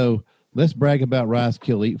has. So let's brag about Rise,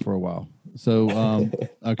 Kill, Eat for a while. So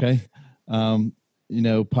okay,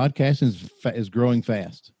 podcasting is growing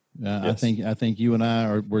fast. Yes. I think you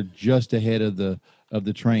and we're just ahead of the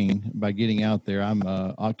train by getting out there. I'm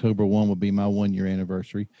October 1 will be my 1 year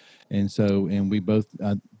anniversary, and we both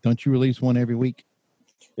don't you release one every week?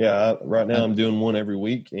 Yeah. Right now I'm doing one every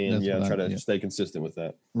week, and That's what I try to yeah. stay consistent with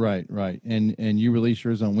that. Right, and you release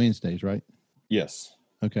yours on Wednesdays, right? Yes.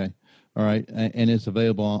 Okay. All right. And it's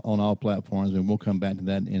available on all platforms, and we'll come back to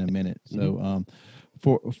that in a minute. So,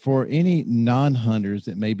 for any non-hunters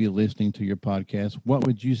that may be listening to your podcast, what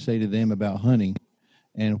would you say to them about hunting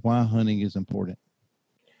and why hunting is important?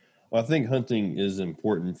 Well, I think hunting is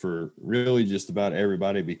important for really just about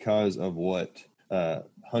everybody because of what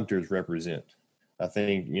hunters represent. I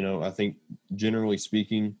think generally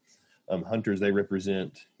speaking, hunters, they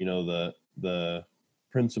represent, the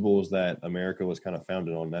principles that America was kind of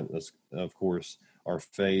founded on. That was, of course, our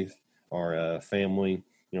faith, our family,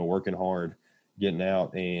 working hard, getting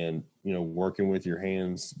out and, working with your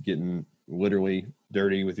hands, getting, literally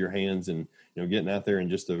dirty with your hands, and getting out there and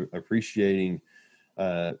just appreciating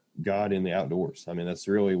God in the outdoors. I mean, that's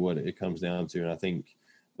really what it comes down to. And I think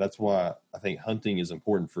that's why I think hunting is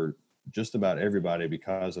important for just about everybody,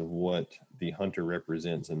 because of what the hunter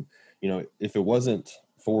represents. And, if it wasn't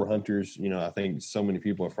for hunters, I think so many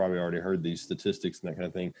people have probably already heard these statistics and that kind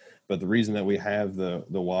of thing. But the reason that we have the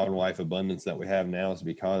wildlife abundance that we have now is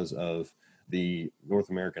because of the North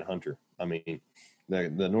American hunter. I mean,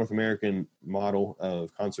 the North American model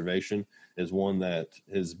of conservation is one that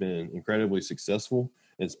has been incredibly successful.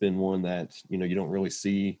 It's been one that, you don't really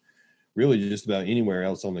see really just about anywhere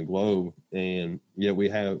else on the globe. And yet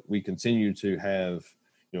we continue to have,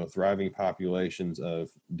 thriving populations of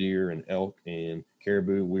deer and elk and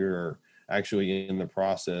caribou. We're actually in the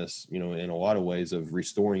process, in a lot of ways, of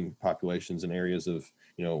restoring populations in areas of,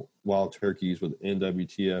 wild turkeys with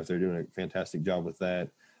NWTF. They're doing a fantastic job with that.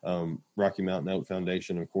 Rocky Mountain Elk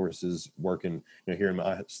Foundation, of course, is working, here in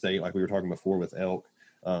my state, like we were talking before, with elk.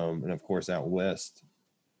 And of course, out west,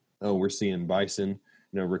 we're seeing bison,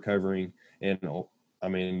 recovering. And I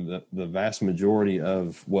mean, the vast majority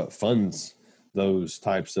of what funds those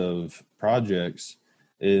types of projects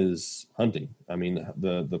is hunting. I mean,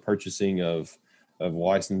 the purchasing of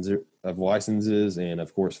licenses, and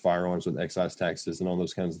of course firearms with excise taxes and all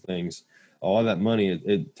those kinds of things. All of that money,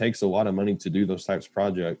 it takes a lot of money to do those types of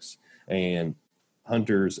projects, and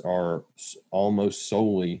hunters are almost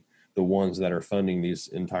solely the ones that are funding these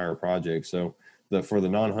entire projects. So for the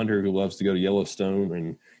non-hunter who loves to go to Yellowstone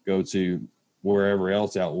and go to wherever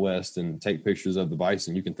else out west and take pictures of the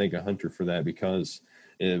bison, you can thank a hunter for that, because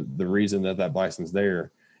the reason that bison's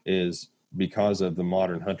there is because of the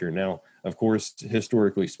modern hunter. Now, of course,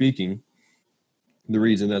 historically speaking, the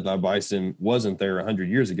reason that bison wasn't there 100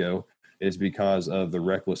 years ago is because of the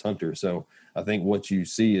reckless hunter. So I think what you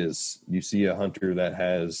see is a hunter that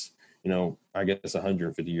has, I guess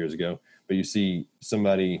 150 years ago, but you see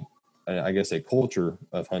somebody, I guess, a culture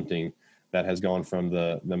of hunting that has gone from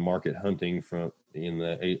the market hunting from in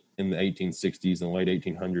the 1860s and late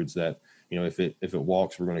 1800s, that, if it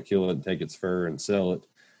walks, we're going to kill it and take its fur and sell it,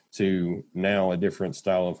 to now a different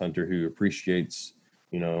style of hunter who appreciates,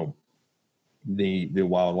 the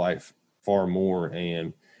wildlife far more.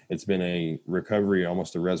 And it's been a recovery,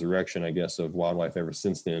 almost a resurrection, I guess, of wildlife ever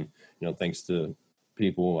since then, thanks to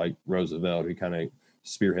people like Roosevelt, who kind of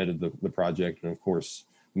spearheaded the project. And of course,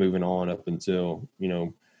 moving on up until,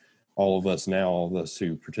 all of us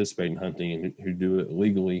who participate in hunting and who do it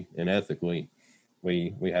legally and ethically,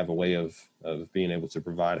 we have a way of being able to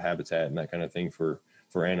provide habitat and that kind of thing for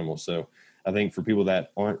animals. So I think for people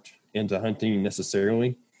that aren't into hunting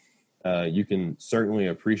necessarily, you can certainly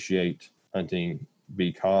appreciate hunting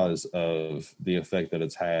because of the effect that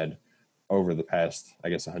it's had over the past, I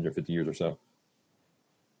guess, 150 years or so.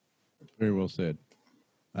 Very well said.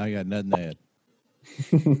 I got nothing to add.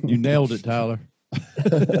 You nailed it, Tyler.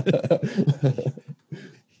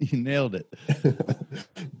 You nailed it.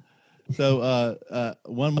 So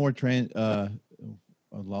one more I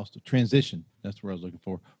lost a transition. That's what I was looking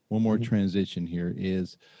for. One more transition here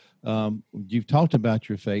is you've talked about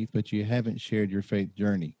your faith, but you haven't shared your faith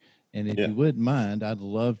journey. And if you wouldn't mind, I'd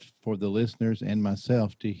love for the listeners and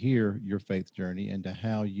myself to hear your faith journey and to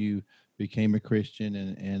how you became a Christian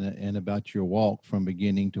and about your walk from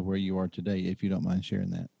beginning to where you are today, if you don't mind sharing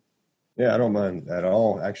that. Yeah, I don't mind at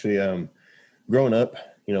all. Actually, growing up,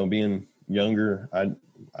 being younger,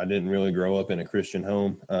 I didn't really grow up in a Christian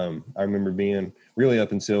home. I remember being really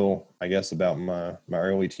up until, I guess, about my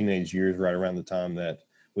early teenage years, right around the time that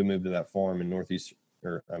we moved to that farm in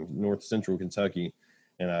north central Kentucky,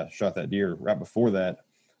 and I shot that deer. Right before that,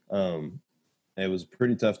 it was a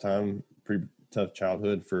pretty tough time, pretty tough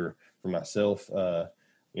childhood for myself.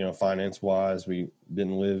 Finance wise, we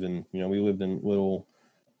didn't live in, we lived in little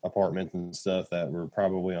apartments and stuff that were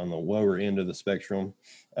probably on the lower end of the spectrum.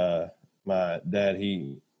 My dad,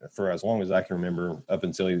 for as long as I can remember, up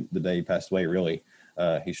until the day he passed away, really,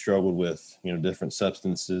 he struggled with, different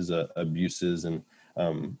substances, abuses, and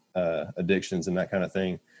addictions and that kind of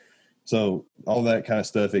thing. So all that kind of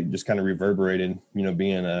stuff, it just kind of reverberated,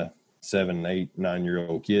 being a 7, 8,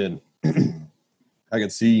 9-year-old kid. I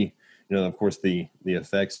could see, of course, the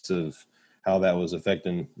effects of how that was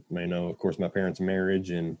affecting, of course, my parents' marriage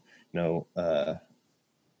and,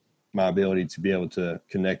 my ability to be able to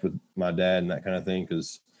connect with my dad and that kind of thing.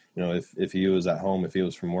 Because, if he was at home, if he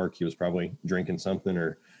was from work, he was probably drinking something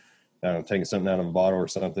or taking something out of a bottle or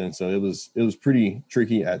something. So it was pretty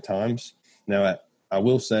tricky at times. Now, I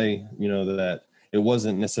will say, that it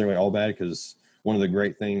wasn't necessarily all bad, because one of the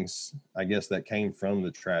great things, I guess, that came from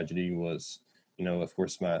the tragedy was, of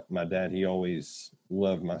course, my dad, he always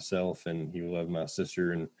loved myself, and he loved my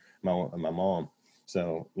sister and my mom.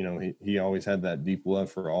 So, he always had that deep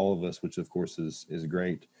love for all of us, which of course is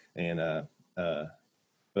great. And,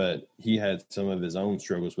 but he had some of his own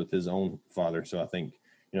struggles with his own father. So I think,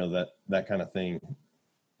 that kind of thing,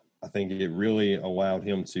 I think it really allowed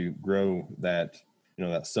him to grow that,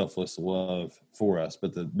 that selfless love for us.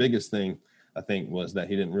 But the biggest thing, I think, was that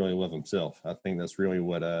he didn't really love himself. I think that's really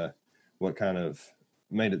what kind of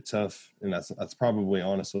made it tough. And that's probably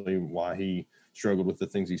honestly why he struggled with the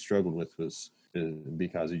things he struggled with, was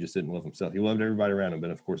because he just didn't love himself. He loved everybody around him, but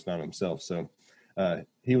of course not himself. So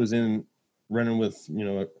he was running with,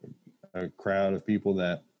 a crowd of people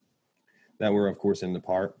that were, of course, in the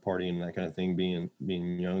party and that kind of thing,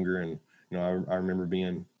 being younger. And, I remember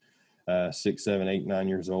being 6, 7, 8, 9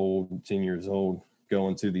 years old, 10 years old,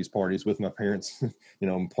 going to these parties with my parents,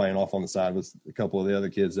 playing off on the side with a couple of the other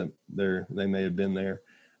kids that they may have been there,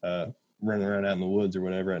 running around out in the woods or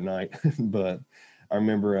whatever at night. But I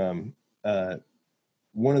remember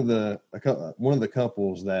one of the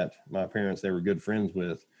couples that my parents, they were good friends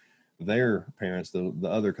with, their parents, the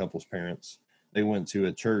other couple's parents, they went to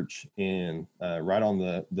a church in right on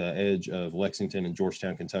the edge of Lexington and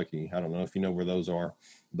Georgetown, Kentucky. I don't know if you know where those are,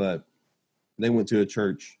 but they went to a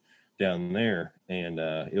church down there, and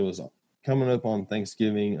it was coming up on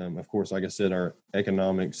Thanksgiving. Of course, like I said, our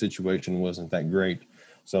economic situation wasn't that great.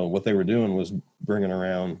 So what they were doing was bringing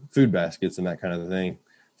around food baskets and that kind of thing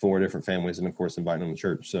for different families, and of course, inviting them to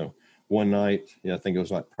church. So one night, I think it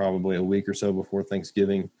was like probably a week or so before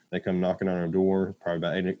Thanksgiving, they come knocking on our door, probably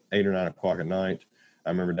about 8 or 9 o'clock at night. I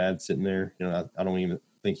remember Dad sitting there. I don't even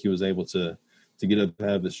think he was able to get up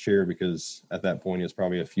out of his chair, because at that point, he was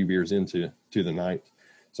probably a few beers into the night.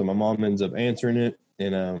 So my mom ends up answering it,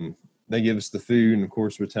 and they give us the food, and of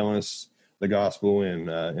course, we're telling us the gospel and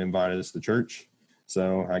invited us to church.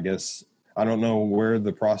 So I guess I don't know where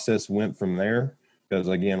the process went from there, because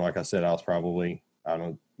again, like I said, I was probably, I don't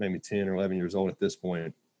know, maybe 10 or 11 years old at this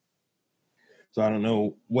point. So I don't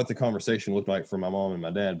know what the conversation looked like for my mom and my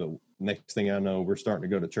dad, but next thing I know, we're starting to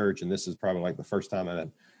go to church, and this is probably like the first time I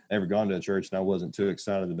had ever gone to a church, and I wasn't too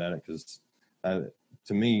excited about it, because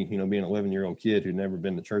to me, being an 11-year-old kid who'd never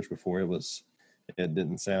been to church before, it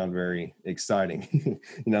didn't sound very exciting.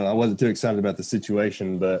 I wasn't too excited about the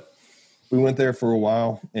situation, but we went there for a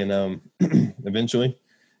while, and eventually,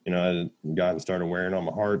 God started wearing on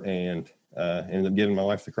my heart, and ended up giving my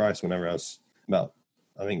life to Christ whenever I was about,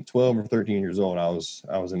 I think, 12 or 13 years old. I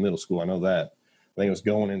was in middle school. I know that. I think it was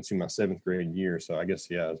going into my 7th grade year. So I guess,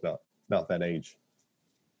 yeah, it was about that age.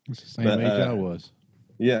 It's the same age I was.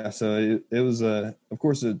 Yeah. So it was, of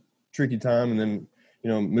course, a tricky time. And then,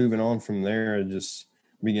 moving on from there, I just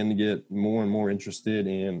began to get more and more interested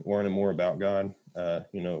in learning more about God.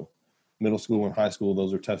 Middle school and high school,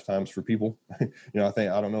 those are tough times for people. I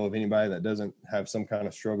don't know of anybody that doesn't have some kind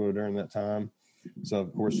of struggle during that time. So,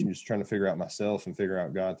 of course, you're just trying to figure out myself and figure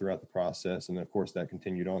out God throughout the process. And, of course, that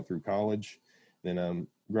continued on through college. Then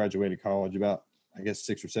graduated college about, I guess,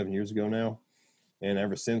 6 or 7 years ago now. And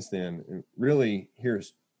ever since then, really,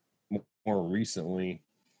 here's more recently,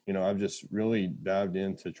 I've just really dived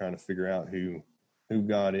into trying to figure out who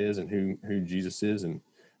God is and who Jesus is.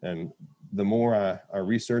 And the more I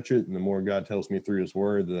research it, and the more God tells me through his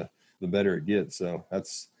word, the better it gets. So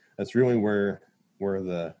that's really where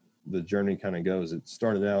the journey kind of goes. It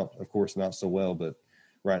started out, of course, not so well, but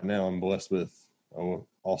right now I'm blessed with an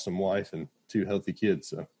awesome wife and 2 healthy kids.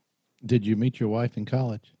 So, did you meet your wife in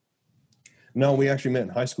college? No, we actually met in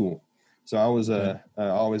high school. So I was I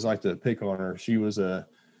always like to pick on her. She was a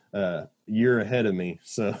year ahead of me,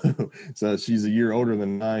 so she's a year older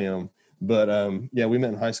than I am. But yeah, we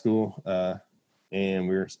met in high school, and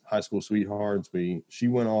we were high school sweethearts. She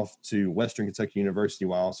went off to Western Kentucky University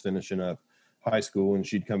while I was finishing up high school, and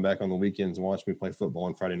she'd come back on the weekends and watch me play football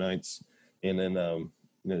on Friday nights. And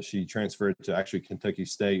then she transferred to actually Kentucky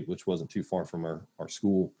State, which wasn't too far from our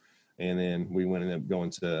school. And then we ended up going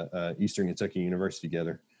to Eastern Kentucky University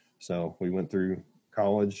together. So we went through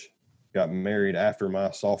college, got married after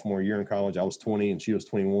my sophomore year in college. I was 20 and she was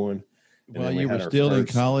 21. While you were still in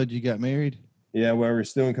college, you got married? Yeah, while we were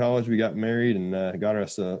still in college, we got married and got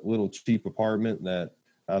us a little cheap apartment that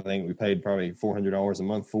I think we paid probably $400 a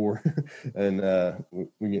month for. And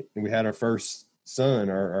we had our first son,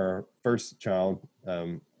 our first child,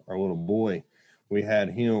 our little boy. We had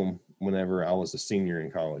him whenever I was a senior in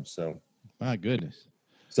college. So, my goodness.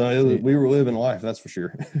 So we were living life, that's for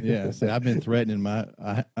sure. Yeah, see, I've been threatening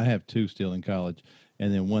I have 2 still in college,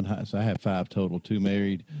 and then 1 so I have 5 total, 2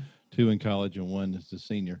 married, 2 in college, and 1 is a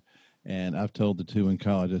senior. And I've told the two in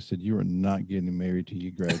college, I said, you are not getting married till you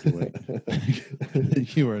graduate.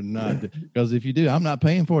 You are not, because if you do, I'm not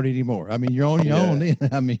paying for it anymore. I mean, you're on your own then.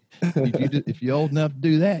 I mean, if you're old enough to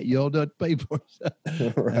do that, you're old enough to pay for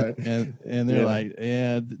it. Right. And they're like,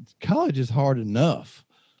 yeah, college is hard enough.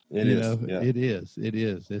 It is. Yeah. It is. It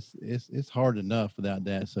is. It's hard enough without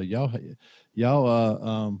that. So y'all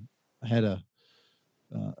had a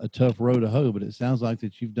tough road to hoe, but it sounds like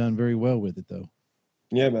that you've done very well with it, though.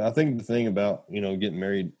 Yeah, but I think the thing about, getting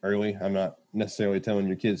married early, I'm not necessarily telling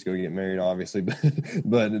your kids to go get married, obviously,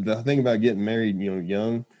 but the thing about getting married,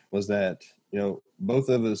 young was that, both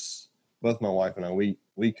of us, both my wife and I,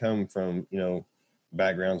 we come from,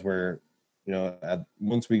 backgrounds where,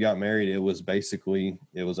 once we got married, it was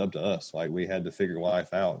up to us. Like, we had to figure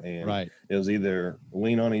life out, and Right. It was either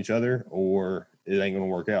lean on each other or it ain't going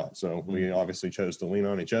to work out. So we obviously chose to lean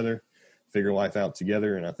on each other, figure life out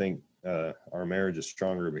together. And I think, our marriage is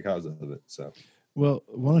stronger because of it. So, well,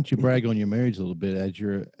 why don't you brag on your marriage a little bit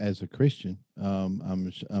as a Christian?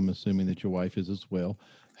 I'm assuming that your wife is as well.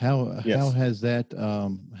 yes. How has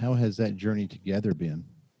that journey together been?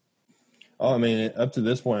 Oh, I mean, up to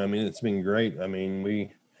this point, I mean, it's been great. I mean,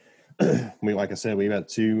 we like I said, we've got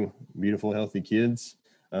two beautiful, healthy kids.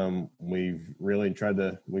 We've really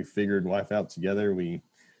we figured life out together.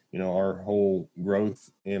 Our whole growth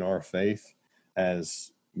in our faith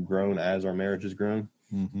has grown as our marriage has grown.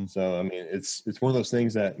 Mm-hmm. So, I mean, it's one of those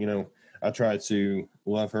things that, I try to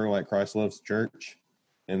love her like Christ loves the church.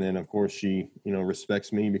 And then, of course, she,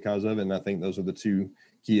 respects me because of it. And I think those are the two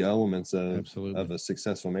key elements of a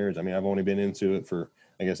successful marriage. I mean, I've only been into it for,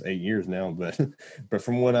 I guess, 8 years now, but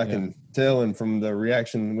from what I can tell and from the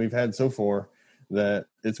reaction we've had so far, that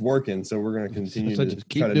it's working. So we're going to continue to just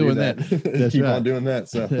keep doing that. That's keep on doing that.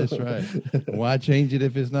 So that's right. Why change it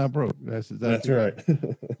if it's not broke? That's right.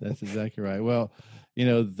 That's exactly right. Well,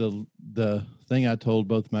 the thing I told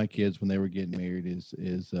both my kids when they were getting married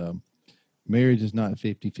is marriage is not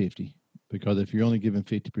 50-50, because if you're only giving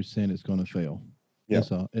 50%, it's going to fail. Yeah.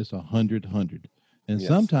 It's 100, and Yes.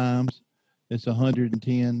 sometimes it's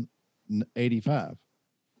 110, 85.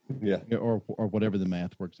 Yeah. Or whatever the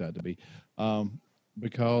math works out to be.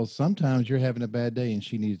 Because sometimes you're having a bad day and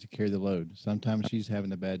she needs to carry the load. Sometimes she's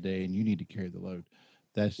having a bad day and you need to carry the load.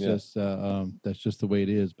 That's just the way it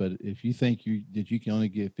is. But if you think that you can only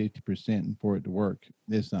give 50% for it to work,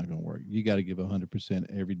 it's not going to work. You got to give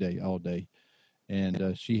 100% every day, all day.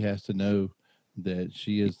 And she has to know that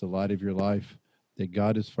she is the light of your life, that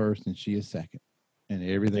God is first and she is second, and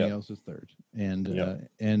everything else is third.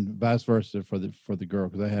 And vice versa for the girl,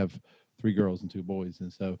 because I have 3 girls and 2 boys.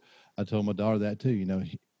 And so I told my daughter that too.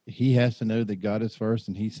 He has to know that God is first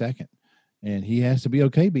and he's second, and he has to be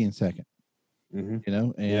okay being second.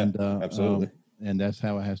 Mm-hmm. And absolutely. And that's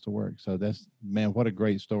how it has to work. So man, what a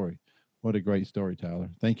great story. What a great story, Tyler.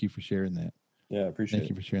 Thank you for sharing that. Yeah, I appreciate it. Thank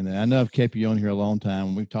you for sharing that. I know I've kept you on here a long time,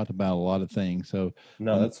 and we've talked about a lot of things. So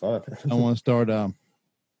no, that's fine. I want to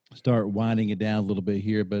start winding it down a little bit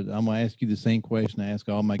here, but I'm going to ask you the same question I ask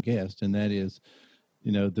all my guests, and that is,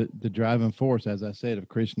 the driving force, as I said, of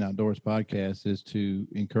Christian Outdoors Podcast is to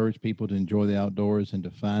encourage people to enjoy the outdoors and to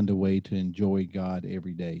find a way to enjoy God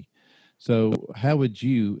every day. So how would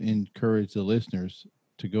you encourage the listeners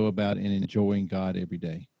to go about and enjoying God every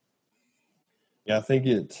day? Yeah, I think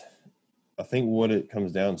what it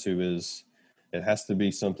comes down to is it has to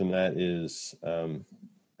be something that is,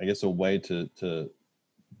 I guess, a way to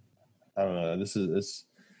I don't know. It's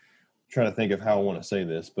trying to think of how I want to say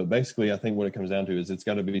this, but basically I think what it comes down to is it's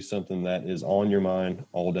got to be something that is on your mind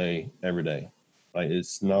all day, every day. Like,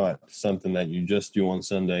 it's not something that you just do on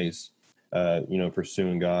Sundays,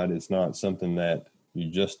 pursuing God. It's not something that you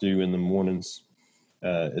just do in the mornings.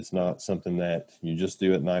 It's not something that you just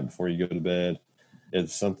do at night before you go to bed.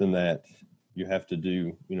 It's something that you have to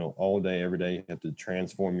do, all day, every day. You have to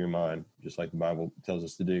transform your mind, just like the Bible tells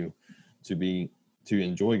us to do, to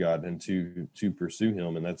enjoy God and to pursue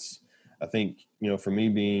him. And that's, I think, for me,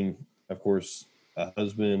 being, of course, a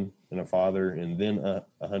husband and a father, and then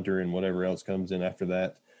a hunter and whatever else comes in after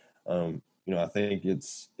that. I think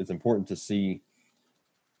it's important to see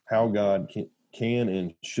how God can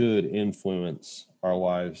and should influence our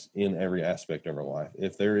lives in every aspect of our life.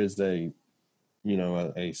 If there is a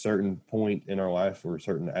certain point in our life or a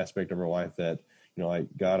certain aspect of our life that, like,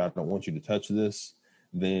 God, I don't want you to touch this,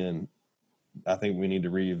 then I think we need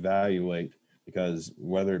to reevaluate, because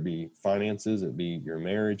whether it be finances, it be your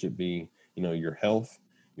marriage, it be, your health,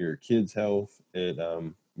 your kids' health,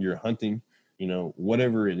 your hunting,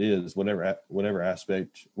 whatever it is, whatever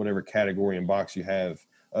aspect, whatever category and box you have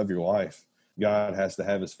of your life, God has to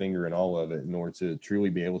have his finger in all of it in order to truly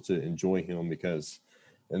be able to enjoy him, because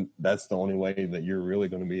And that's the only way that you're really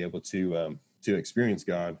going to be able to experience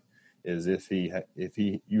God, is if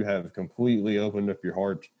you have completely opened up your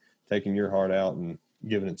heart, taken your heart out and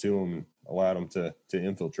given it to him and allowed him to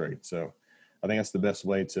infiltrate. So I think that's the best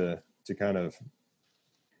way to kind of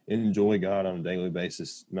enjoy God on a daily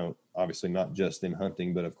basis. No, obviously not just in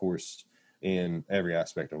hunting, but of course in every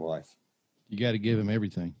aspect of life. You got to give him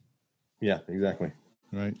everything. Yeah, exactly.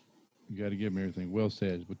 Right. You got to give him everything. Well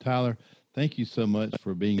said. Well, Tyler, thank you so much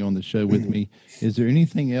for being on the show with me. Is there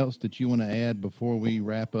anything else that you want to add before we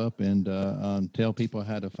wrap up and tell people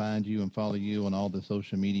how to find you and follow you on all the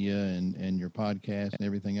social media and your podcast and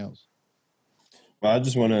everything else? Well, I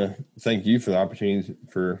just want to thank you for the opportunity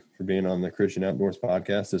for being on the Christian Outdoors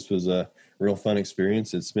podcast. This was a real fun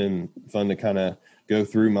experience. It's been fun to kind of go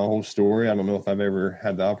through my whole story. I don't know if I've ever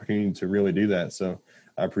had the opportunity to really do that. So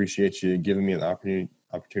I appreciate you giving me the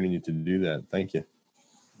opportunity to do that. Thank you.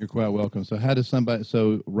 You're quite welcome. So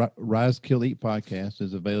Rise, Kill, Eat podcast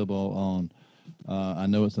is available on, I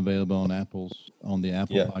know it's available on the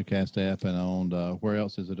Apple podcast app, and on where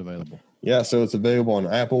else is it available? Yeah, so it's available on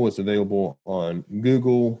Apple. It's available on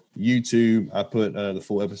Google, YouTube. I put the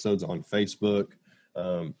full episodes on Facebook,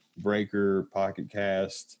 Breaker, Pocket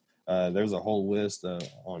Cast. There's a whole list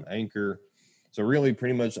on Anchor. So really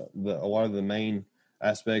pretty much a lot of the main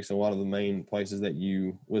aspects, a lot of the main places that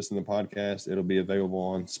you listen to the podcast, it'll be available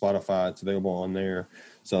on Spotify. It's available on there.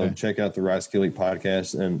 So Check out the Rise, Kill, Eat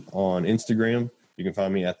podcast. And on Instagram, you can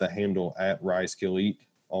find me at the handle at Rise, Kill, Eat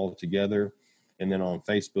all together. And then on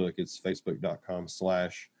Facebook, it's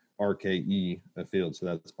facebook.com/RKE Afield. So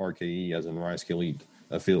that's RKE as in Rise, Kill, Eat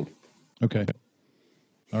Afield. Okay.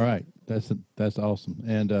 All right. That's awesome.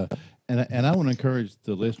 And I want to encourage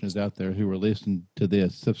the listeners out there who are listening to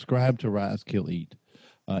this, subscribe to Rise, Kill, Eat.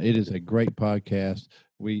 It is a great podcast.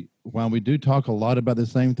 While we do talk a lot about the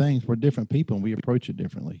same things, we're different people and we approach it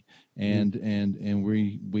differently. And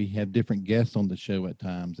we have different guests on the show at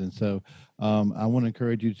times. And so I want to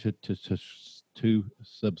encourage you to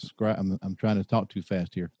subscribe. I'm trying to talk too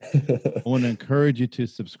fast here. I want to encourage you to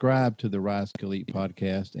subscribe to the Rise, Kill, Eat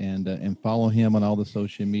podcast and follow him on all the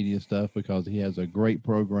social media stuff, because he has a great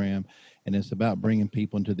program, and it's about bringing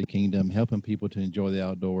people into the kingdom, helping people to enjoy the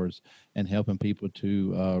outdoors, and helping people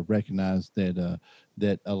to recognize that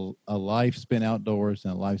a life spent outdoors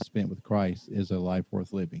and a life spent with Christ is a life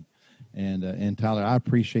worth living. And Tyler, I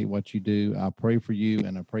appreciate what you do. I pray for you,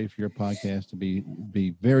 and I pray for your podcast to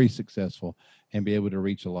be very successful and be able to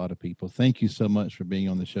reach a lot of people. Thank you so much for being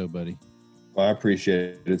on the show, buddy. Well, I appreciate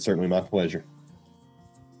it. It's certainly my pleasure.